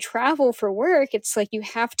 but when you travel for work, it's like you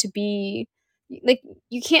have to be like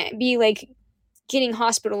you can't be like getting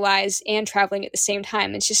hospitalized and traveling at the same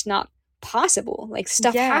time. It's just not possible. Like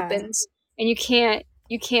stuff Yeah, happens and you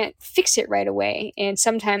can't fix it right away. And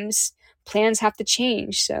sometimes plans have to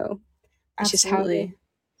change. So it's just how absolutely.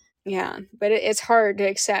 yeah. But it's hard to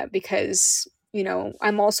accept because,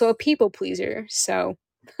 I'm also a people pleaser. So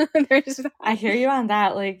there's I that. hear you on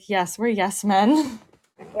that. Like, yes, we're yes men.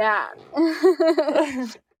 Yeah.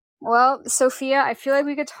 Well, Sophia, I feel like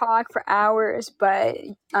we could talk for hours, but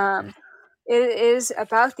it is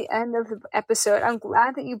about the end of the episode. I'm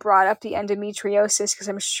glad that you brought up the endometriosis because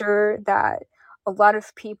I'm sure that a lot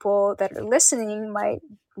of people that are listening might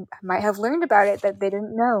have learned about it that they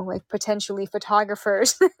didn't know, like potentially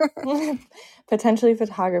photographers. Potentially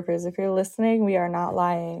photographers, if you're listening, we are not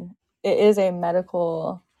lying. It is a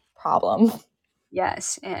medical problem.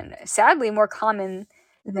 Yes, and sadly more common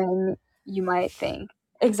than you might think.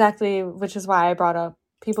 Exactly, which is why I brought up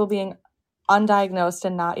people being undiagnosed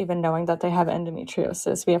and not even knowing that they have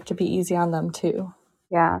endometriosis. We have to be easy on them too.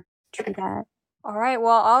 Yeah, true that. All right,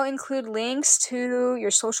 well, I'll include links to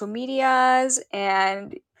your social medias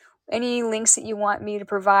and any links that you want me to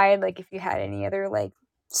provide, like if you had any other like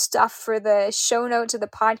stuff for the show notes of the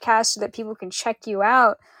podcast so that people can check you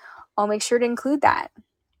out, I'll make sure to include that.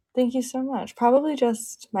 Thank you so much. Probably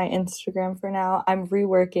just my Instagram for now. I'm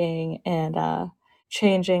reworking and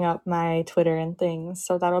changing up my Twitter and things,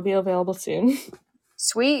 so that'll be available soon.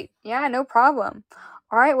 Sweet. Yeah, no problem.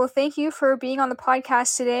 All right, well, thank you for being on the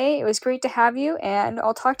podcast today. It was great to have you, and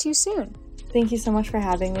I'll talk to you soon. Thank you so much for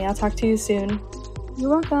having me. I'll talk to you soon. You're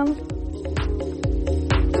welcome.